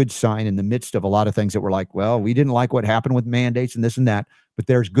this is a good sign in the midst of a lot of things that we're like, well, we didn't like what happened with mandates and this and that, but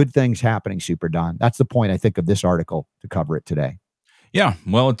there's good things happening, Super Don. That's the point, I think, of this article to cover it today. Yeah,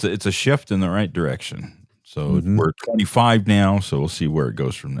 well, it's a shift in the right direction. So we're at 25 now, so we'll see where it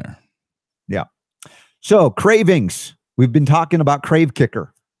goes from there. Yeah. So cravings. We've been talking about Crave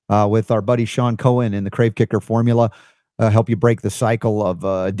Kicker with our buddy Sean Cohen and the Crave Kicker formula. Help you break the cycle of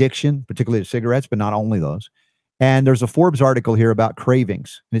addiction, particularly to cigarettes, but not only those. And there's a Forbes article here about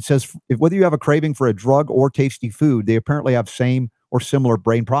cravings. And it says, whether you have a craving for a drug or tasty food, they apparently have same or similar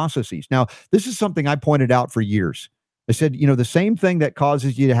brain processes. Now, this is something I pointed out for years. I said, the same thing that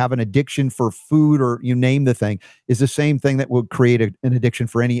causes you to have an addiction for food, or you name the thing, is the same thing that would create an addiction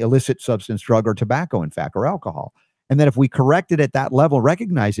for any illicit substance, drug, or tobacco, in fact, or alcohol. And that if we correct it at that level,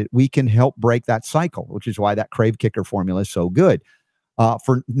 recognize it, we can help break that cycle, which is why that Crave Kicker formula is so good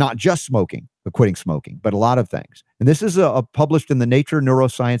for not just smoking, but quitting smoking, but a lot of things. And this is published in the Nature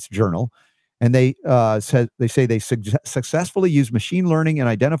Neuroscience Journal. And they say they successfully used machine learning and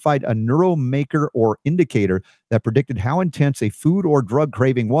identified a neuromarker or indicator that predicted how intense a food or drug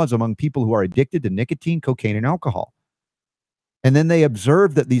craving was among people who are addicted to nicotine, cocaine, and alcohol. And then they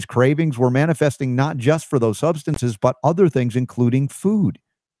observed that these cravings were manifesting not just for those substances, but other things, including food.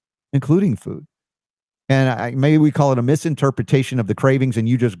 And maybe we call it a misinterpretation of the cravings, and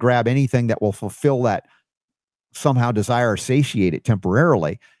you just grab anything that will fulfill that somehow desire or satiate it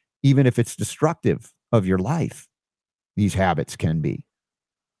temporarily, even if it's destructive of your life. These habits can be.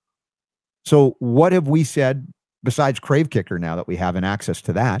 So what have we said besides Crave Kicker, now that we have an access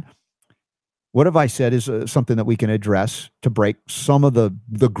to that? What have I said is something that we can address to break some of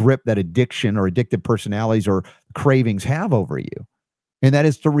the grip that addiction or addictive personalities or cravings have over you? And that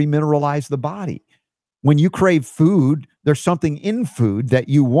is to remineralize the body. When you crave food, there's something in food that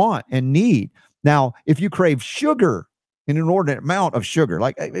you want and need. Now, if you crave sugar, an inordinate amount of sugar,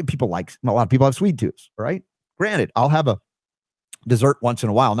 like a lot of people have sweet tooths, right? Granted, I'll have a dessert once in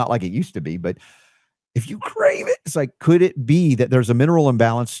a while, not like it used to be, but if you crave it, it's like, could it be that there's a mineral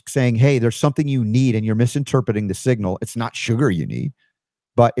imbalance saying, hey, there's something you need and you're misinterpreting the signal? It's not sugar you need,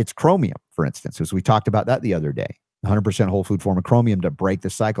 but it's chromium, for instance, as we talked about that the other day. 100% whole food form of chromium to break the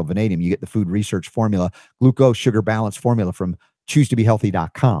cycle. Vanadium, you get the Food Research formula, glucose sugar balance formula from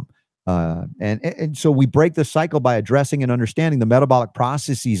choosetobehealthy.com. And so we break the cycle by addressing and understanding the metabolic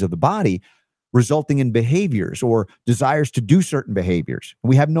processes of the body, resulting in behaviors or desires to do certain behaviors.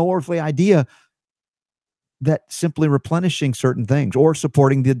 We have no earthly idea that simply replenishing certain things or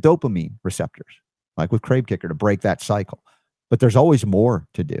supporting the dopamine receptors, like with Crave Kicker, to break that cycle. But there's always more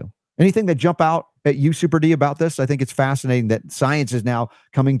to do. Anything that jump out at you, Super D, about this? I think it's fascinating that science is now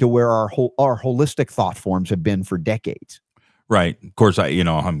coming to where our holistic thought forms have been for decades. Right. Of course,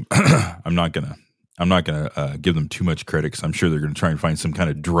 I'm I'm not gonna give them too much credit, because I'm sure they're going to try and find some kind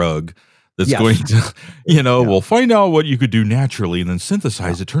of drug that's going to, we'll find out what you could do naturally and then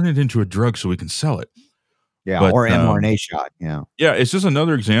synthesize it, turn it into a drug so we can sell it. Yeah, but, or mRNA shot. Yeah. Yeah, it's just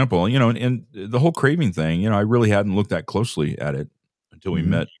another example, and the whole craving thing, I really hadn't looked that closely at it until we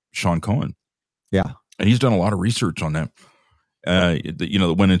met Sean Cohen. Yeah. And he's done a lot of research on that,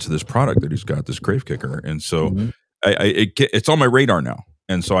 that went into this product that he's got, this Crave Kicker. And so it's on my radar now.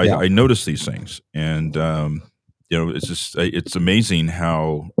 And so I notice these things, and, it's just, it's amazing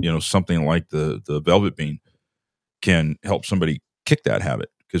how, something like the Velvet Bean can help somebody kick that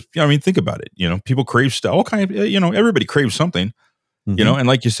habit. Because, think about it. People crave stuff. All kind of, everybody craves something, and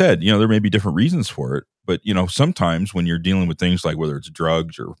like you said, there may be different reasons for it. But, sometimes when you're dealing with things like whether it's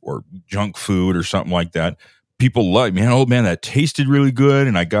drugs or junk food or something like that, people like, that tasted really good,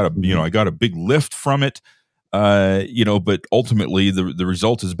 and I got a big lift from it. But ultimately the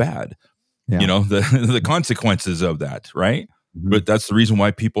result is bad. Yeah. The consequences of that, right? But that's the reason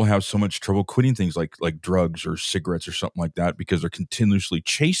why people have so much trouble quitting things like drugs or cigarettes or something like that, because they're continuously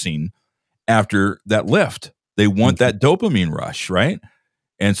chasing after that lift. They want that dopamine rush, right?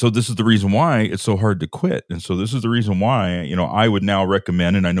 And so this is the reason why it's so hard to quit. And so this is the reason why, I would now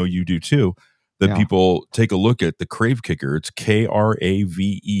recommend, and I know you do too, that people take a look at the Crave Kicker. It's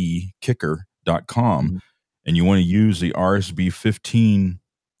KRAVE kicker.com. And you want to use the RSB 15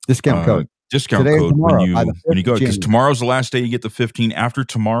 discount code. Discount Today code tomorrow, when you go, because tomorrow's the last day you get the 15. After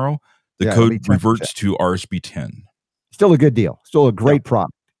tomorrow, the code reverts to RSB 10. Still a good deal. Still a great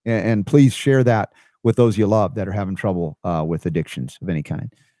product. And please share that with those you love that are having trouble with addictions of any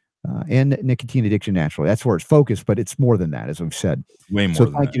kind. And nicotine addiction naturally. That's where it's focused, but it's more than that, as we've said. Way more so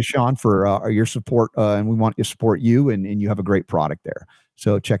than thank that. you, Sean, for your support. And we want to support you, and you have a great product there.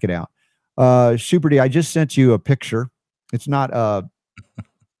 So check it out. Super D, I just sent you a picture. It's not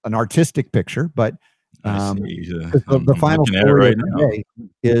an artistic picture, but I see. the I'm final looking at it story right of the now. day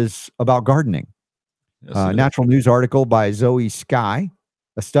is about gardening. Yes, it is. Natural news article by Zoe Sky.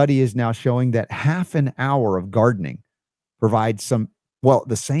 A study is now showing that half an hour of gardening provides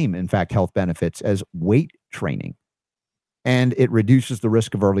the same, in fact, health benefits as weight training. And it reduces the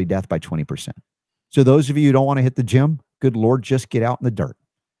risk of early death by 20%. So those of you who don't want to hit the gym, good Lord, just get out in the dirt.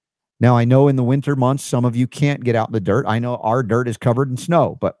 Now, I know in the winter months, some of you can't get out in the dirt. I know our dirt is covered in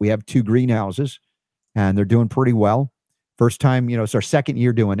snow, but we have 2 greenhouses and they're doing pretty well. First time, it's our second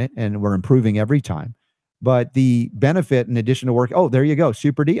year doing it and we're improving every time. But the benefit in addition to work, there you go,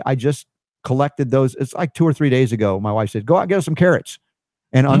 Super D. I just collected those. It's like 2 or 3 days ago. My wife said, go out and get us some carrots.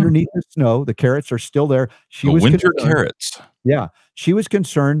 And underneath the snow, the carrots are still there. She was winter concerned. carrots. Yeah, she was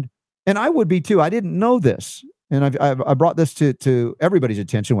concerned, and I would be too. I didn't know this, and I brought this to everybody's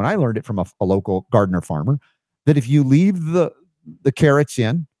attention when I learned it from a local gardener farmer, that if you leave the carrots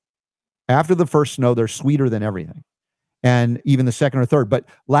in after the first snow, they're sweeter than everything, and even the second or third. But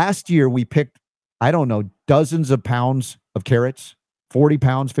last year we picked, I don't know, dozens of pounds of carrots, 40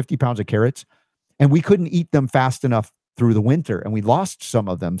 pounds, 50 pounds of carrots, and we couldn't eat them fast enough through the winter, and we lost some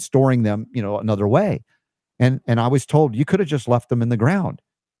of them storing them, another way. And I was told you could have just left them in the ground.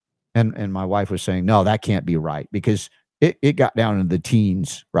 And my wife was saying, no, that can't be right, because it got down into the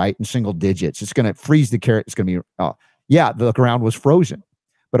teens, right? In single digits. It's going to freeze the carrot. It's going to be, the ground was frozen.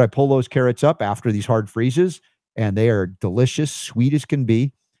 But I pull those carrots up after these hard freezes and they are delicious, sweet as can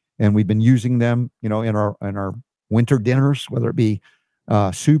be. And we've been using them, in our winter dinners, whether it be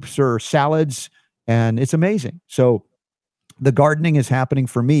soups or salads. And it's amazing. So the gardening is happening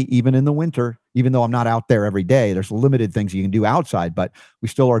for me, even in the winter, even though I'm not out there every day. There's limited things you can do outside, but we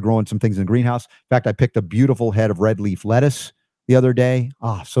still are growing some things in the greenhouse. In fact, I picked a beautiful head of red leaf lettuce the other day.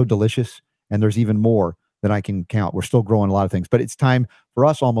 So delicious. And there's even more than I can count. We're still growing a lot of things, but it's time for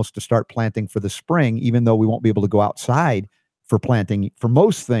us almost to start planting for the spring, even though we won't be able to go outside for planting for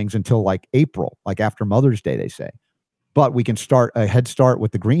most things until like April, like after Mother's Day, they say. But we can start a head start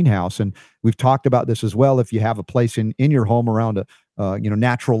with the greenhouse. And we've talked about this as well. If you have a place in your home around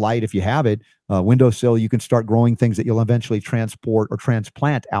natural light, if you have it, windowsill, you can start growing things that you'll eventually transport or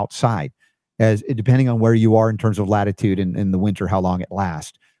transplant outside, as depending on where you are in terms of latitude and in the winter, how long it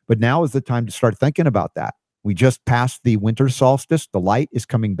lasts. But now is the time to start thinking about that. We just passed the winter solstice. The light is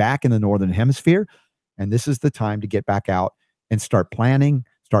coming back in the northern hemisphere. And this is the time to get back out and start planting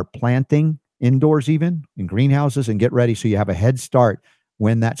indoors, even in greenhouses, and get ready so you have a head start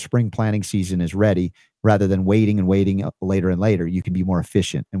when that spring planting season is ready, rather than waiting later and later. You can be more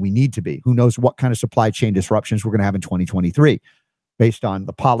efficient, and we need to be. Who knows what kind of supply chain disruptions we're going to have in 2023 based on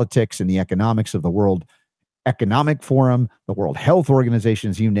the politics and the economics of the World Economic Forum, the World Health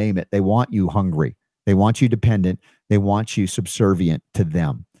Organizations, you name it. They want you hungry. They want you dependent. They want you subservient to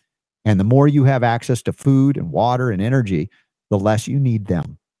them. And the more you have access to food and water and energy, the less you need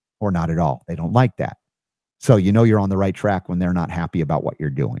them. Or not at all. They don't like that. So you're on the right track when they're not happy about what you're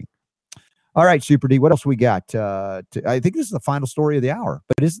doing. All right, Super D, what else we got? I think this is the final story of the hour.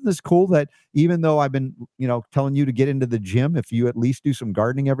 But isn't this cool that even though I've been, telling you to get into the gym, if you at least do some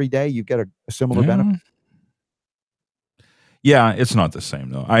gardening every day, you get a similar benefit? Yeah, it's not the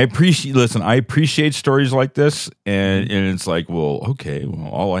same though. I appreciate stories like this, and it's like, well, okay,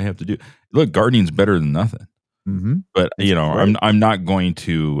 all I have to do, look, gardening's better than nothing. Mm-hmm. But I'm not going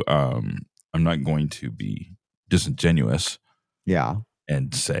to be disingenuous. Yeah.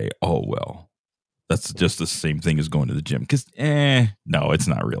 And say, oh well, that's just the same thing as going to the gym. Because no, it's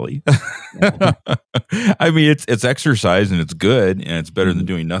not really. I mean, it's exercise and it's good and it's better than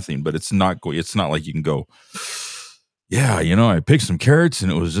doing nothing. But it's not like you can go, yeah, I picked some carrots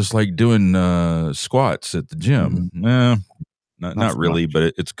and it was just like doing squats at the gym. Not really,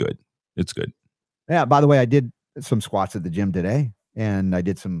 but it's good. It's good. Yeah. By the way, I did some squats at the gym today, and I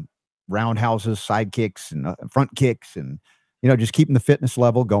did some roundhouses, side kicks, and front kicks, and just keeping the fitness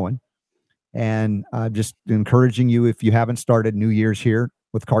level going. And just encouraging you, if you haven't started New Year's here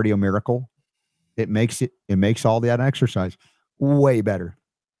with Cardio Miracle, it makes all that exercise way better,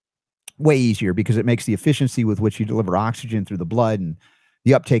 way easier, because it makes the efficiency with which you deliver oxygen through the blood and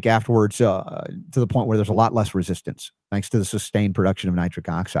the uptake afterwards to the point where there's a lot less resistance, thanks to the sustained production of nitric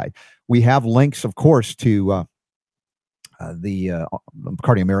oxide. We have links, of course, to the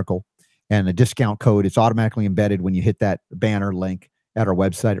Cardio Miracle and a discount code. It's automatically embedded when you hit that banner link at our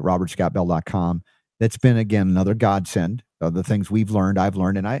website at robertscottbell.com. That's been, again, another godsend of the things I've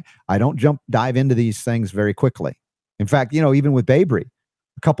learned. And I don't dive into these things very quickly. In fact, even with Babry,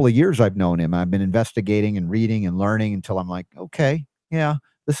 a couple of years I've known him. I've been investigating and reading and learning until I'm like, okay, yeah,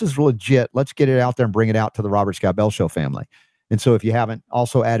 this is legit. Let's get it out there and bring it out to the Robert Scott Bell Show family. And so if you haven't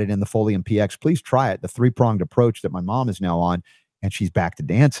also added in the Folium PX, please try it. The 3-pronged approach that my mom is now on, and she's back to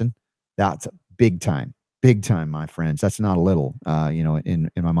dancing. That's big time, my friends. That's not a little,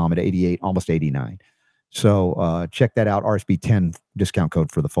 in my mom at 88, almost 89. So check that out. RSB 10 discount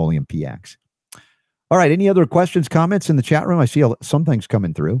code for the Folium PX. All right. Any other questions, comments in the chat room? I see some things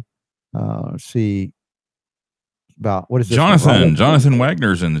coming through. Let's see about what is this? Jonathan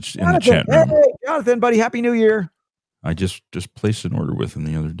Wagner's in the chat room. Hey, Jonathan, buddy, Happy New Year. I just placed an order with him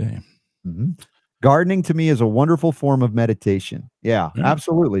the other day. Mm-hmm. Gardening to me is a wonderful form of meditation. Yeah,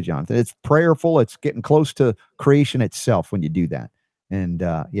 absolutely, Jonathan. It's prayerful. It's getting close to creation itself when you do that. And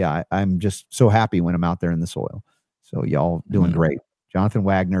I'm just so happy when I'm out there in the soil. So y'all doing great. Jonathan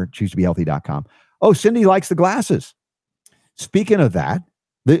Wagner, choosetobehealthy.com. Oh, Cindy likes the glasses. Speaking of that,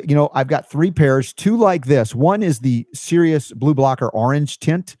 I've got 3 pairs, 2 like this. One is the Sirius Blue Blocker orange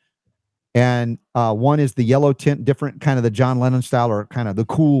tint, and one is the yellow tint, different kind of the John Lennon style, or kind of the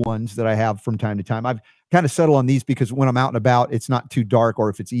cool ones that I have from time to time. I've kind of settled on these because when I'm out and about, it's not too dark, or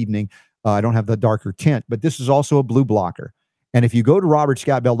if it's evening, I don't have the darker tint. But this is also a blue blocker. And if you go to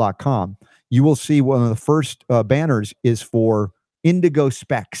robertscottbell.com, you will see one of the first banners is for Indigo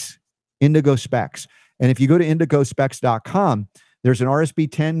Specs. Indigo Specs. And if you go to indigospecs.com, there's an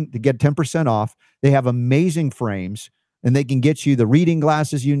RSB 10 to get 10% off. They have amazing frames, and they can get you the reading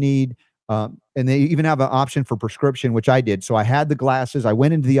glasses you need. And they even have an option for prescription, which I did. So I had the glasses. I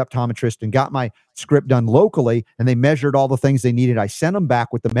went into the optometrist and got my script done locally, and they measured all the things they needed. I sent them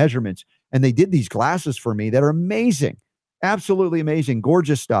back with the measurements, and they did these glasses for me that are amazing. Absolutely amazing.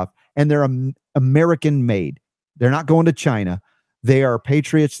 Gorgeous stuff. And they're American made. They're not going to China. They are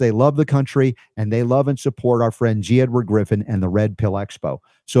patriots. They love the country, and they love and support our friend G. Edward Griffin and the Red Pill Expo.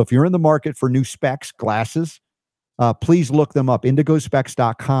 So if you're in the market for new specs glasses, please look them up,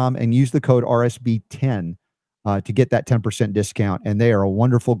 indigospecs.com, and use the code RSB10 to get that 10% discount. And they are a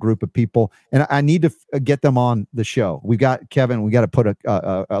wonderful group of people. And I need to get them on the show. We got Kevin. We got to put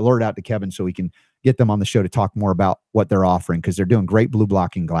a alert out to Kevin so we can get them on the show to talk more about what they're offering, because they're doing great blue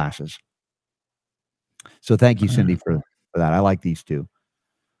blocking glasses. So thank you, Cindy, for that. I like these 2.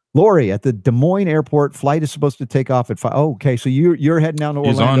 Lori, at the Des Moines airport, flight is supposed to take off at 5. Oh, okay. So you're heading down to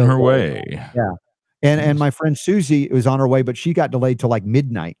Orlando. She's on her way. Yeah. And my friend Susie was on her way, but she got delayed to like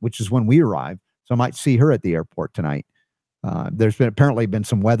midnight, which is when we arrived. So I might see her at the airport tonight. There's apparently been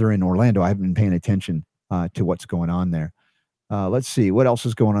some weather in Orlando. I haven't been paying attention to what's going on there. Let's see what else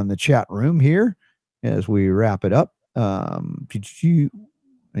is going on in the chat room here as we wrap it up.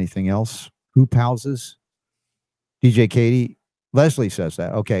 Anything else? Hoop houses. DJ Katie. Leslie says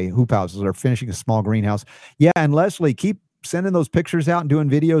that. Okay, hoop houses are finishing a small greenhouse. Yeah, and Leslie, keep sending those pictures out and doing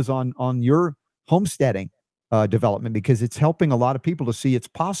videos on your homesteading development, because it's helping a lot of people to see it's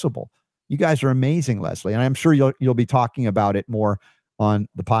possible. You guys are amazing, Leslie, and I'm sure you'll be talking about it more on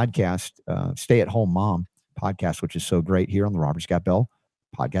the podcast, Stay at Home Mom podcast, which is so great here on the Robert Scott Bell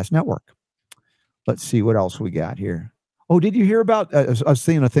Podcast Network. Let's see what else we got here. Oh, did you hear about? I was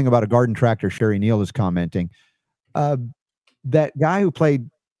seeing a thing about a garden tractor. Sherry Neal is commenting. That guy who played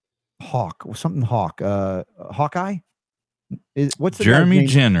Hawkeye. What's the Jeremy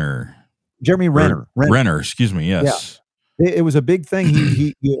Renner? Jeremy Renner. Renner, excuse me. Yes. Yeah. It was a big thing.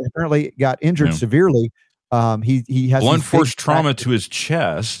 He apparently got injured severely. He has blunt force trauma to his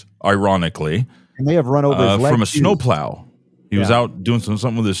chest, ironically. And they have run over his leg from a snowplow. He was out doing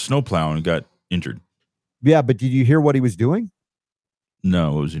something with his snowplow and got injured. Yeah, but did you hear what he was doing?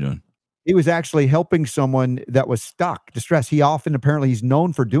 No, what was he doing? He was actually helping someone that was stuck, distressed. Apparently he's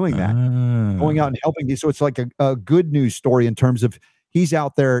known for doing that, going out and helping these. So it's like a good news story in terms of he's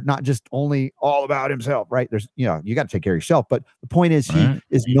out there, not just only all about himself, right? There's, you got to take care of yourself. But the point is he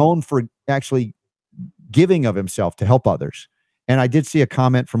is known for actually giving of himself to help others. And I did see a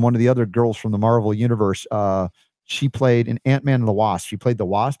comment from one of the other girls from the Marvel universe. She played in Ant-Man and the Wasp. She played the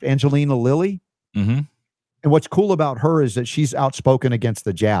Wasp, Angelina Lilly. Mm-hmm. And what's cool about her is that she's outspoken against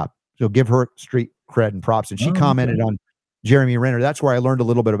the jab. So give her street cred and props. And she commented on Jeremy Renner. That's where I learned a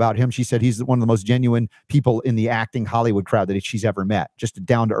little bit about him. She said he's one of the most genuine people in the acting Hollywood crowd that she's ever met. Just a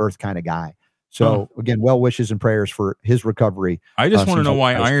down-to-earth kind of guy. So again, well wishes and prayers for his recovery. I just want to know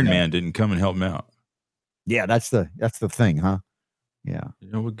why Iron Man didn't come and help him out. Yeah, that's the thing, huh? Yeah.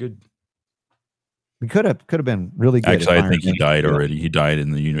 What good. We could have been really good. Actually, I think he died already. He died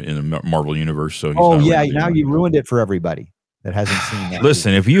in the Marvel universe. So now you ruined it for everybody that hasn't seen that.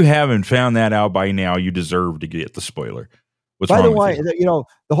 Listen, if you haven't found that out by now, you deserve to get the spoiler. By the way,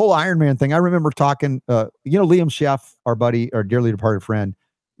 the whole Iron Man thing, I remember talking, Liam Sheff, our buddy, our dearly departed friend,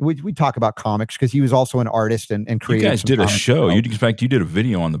 we talk about comics because he was also an artist and You created. guys some did a comics. show. In fact, you did a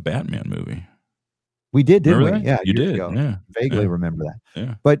video on the Batman movie. We did, didn't Remember we? that? Yeah, You years did. ago. Yeah. Vaguely Yeah. remember that.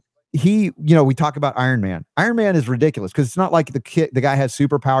 Yeah. But he, we talk about Iron Man. Iron Man is ridiculous because it's not like the guy has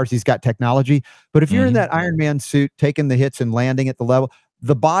superpowers. He's got technology. But if you're in that Iron Man suit, taking the hits and landing at the level,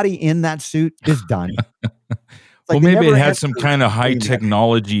 the body in that suit is done. Well, maybe it has some kind of high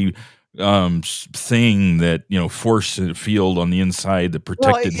technology thing that, force field on the inside that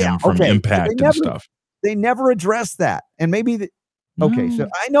protected him from impact and stuff. They never address that. And maybe okay, so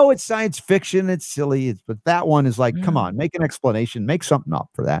I know it's science fiction, it's silly, but that one is like, come on, make an explanation, make something up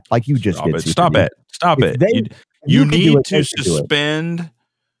for that, like you just did. Stop it. You need to suspend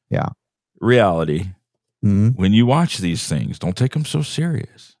reality when you watch these things. Don't take them so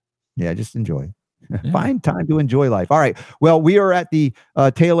serious. Yeah, just enjoy. Find time to enjoy life. All right. Well, we are at the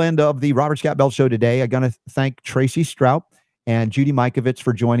tail end of the Robert Scott Bell Show today. I'm going to thank Tracey Stroup and Judy Mikovits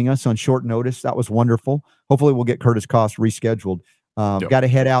for joining us on short notice. That was wonderful. Hopefully we'll get Curtis Cost rescheduled. Got to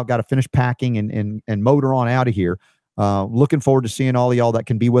head out, got to finish packing and motor on out of here. Looking forward to seeing all of y'all that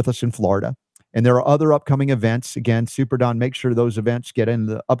can be with us in Florida. And there are other upcoming events. Again, Super Don, make sure those events get in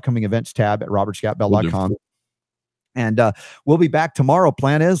the upcoming events tab at robertscottbell.com. And we'll be back tomorrow.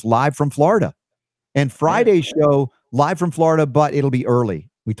 Plan is live from Florida. And Friday's show live from Florida, but it'll be early.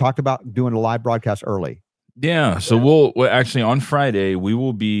 We talked about doing a live broadcast early. Yeah. So we'll actually on Friday we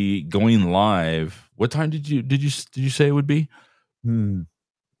will be going live. What time did you say it would be?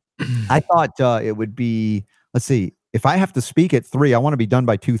 I thought it would be. Let's see. If I have to speak at 3, I want to be done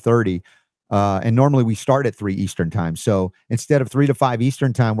by 2:30. And normally we start at 3 Eastern time. So instead of 3 to 5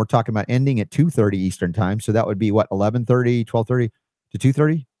 Eastern time, we're talking about ending at 2:30 Eastern time. So that would be what, 11:30, 12:30 to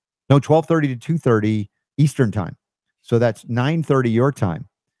 2:30? No, 12:30 to 2:30 Eastern time. So that's 9:30 your time,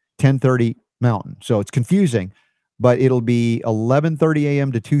 10:30 Mountain. So it's confusing, but it'll be 11:30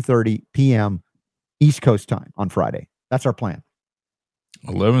 a.m. to 2:30 p.m. East Coast time on Friday. That's our plan.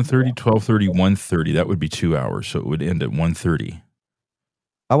 11:30, 12:30, 1:30. That would be 2 hours. So it would end at 1:30.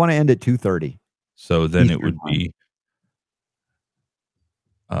 I want to end at 2:30. So then Eastern it would be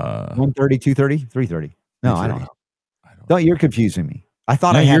 1:30, 2:30, 3:30. No, I don't know. Don't, you're confusing me. I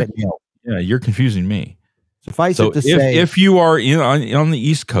thought I had it nailed. Yeah, you're confusing me. Suffice it to say, if you are on the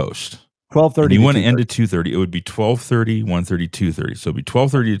East Coast, 12:30, you want to end at 2:30, it would be 12:30, 1:30, 2:30. So it'd be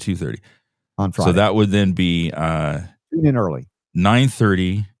 12:30 to 2:30 on Friday. So that would then be tune in early,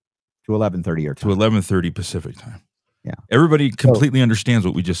 9:30 to 11:30 your time, to 11:30 Pacific time. Yeah, everybody completely understands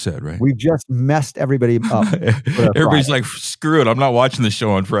what we just said, right? We've just messed everybody up. Everybody's like, screw it, I'm not watching the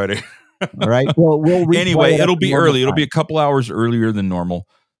show on Friday. All right. Well, anyway, it'll be early. It'll be a couple hours earlier than normal.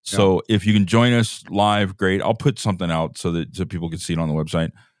 So if you can join us live, great. I'll put something out so people can see it on the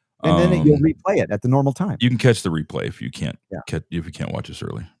website. And then you'll replay it at the normal time. You can catch the replay if you can't. If you can't watch us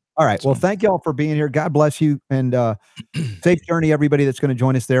early. All right. Well, thank y'all for being here. God bless you, and safe journey, everybody that's going to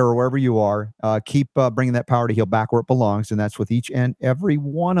join us there or wherever you are. Keep bringing that power to heal back where it belongs, and that's with each and every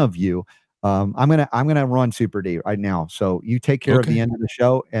one of you. I'm gonna run Super D right now, so you take care of the end of the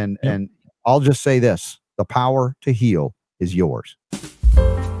show, and I'll just say this: the power to heal is yours.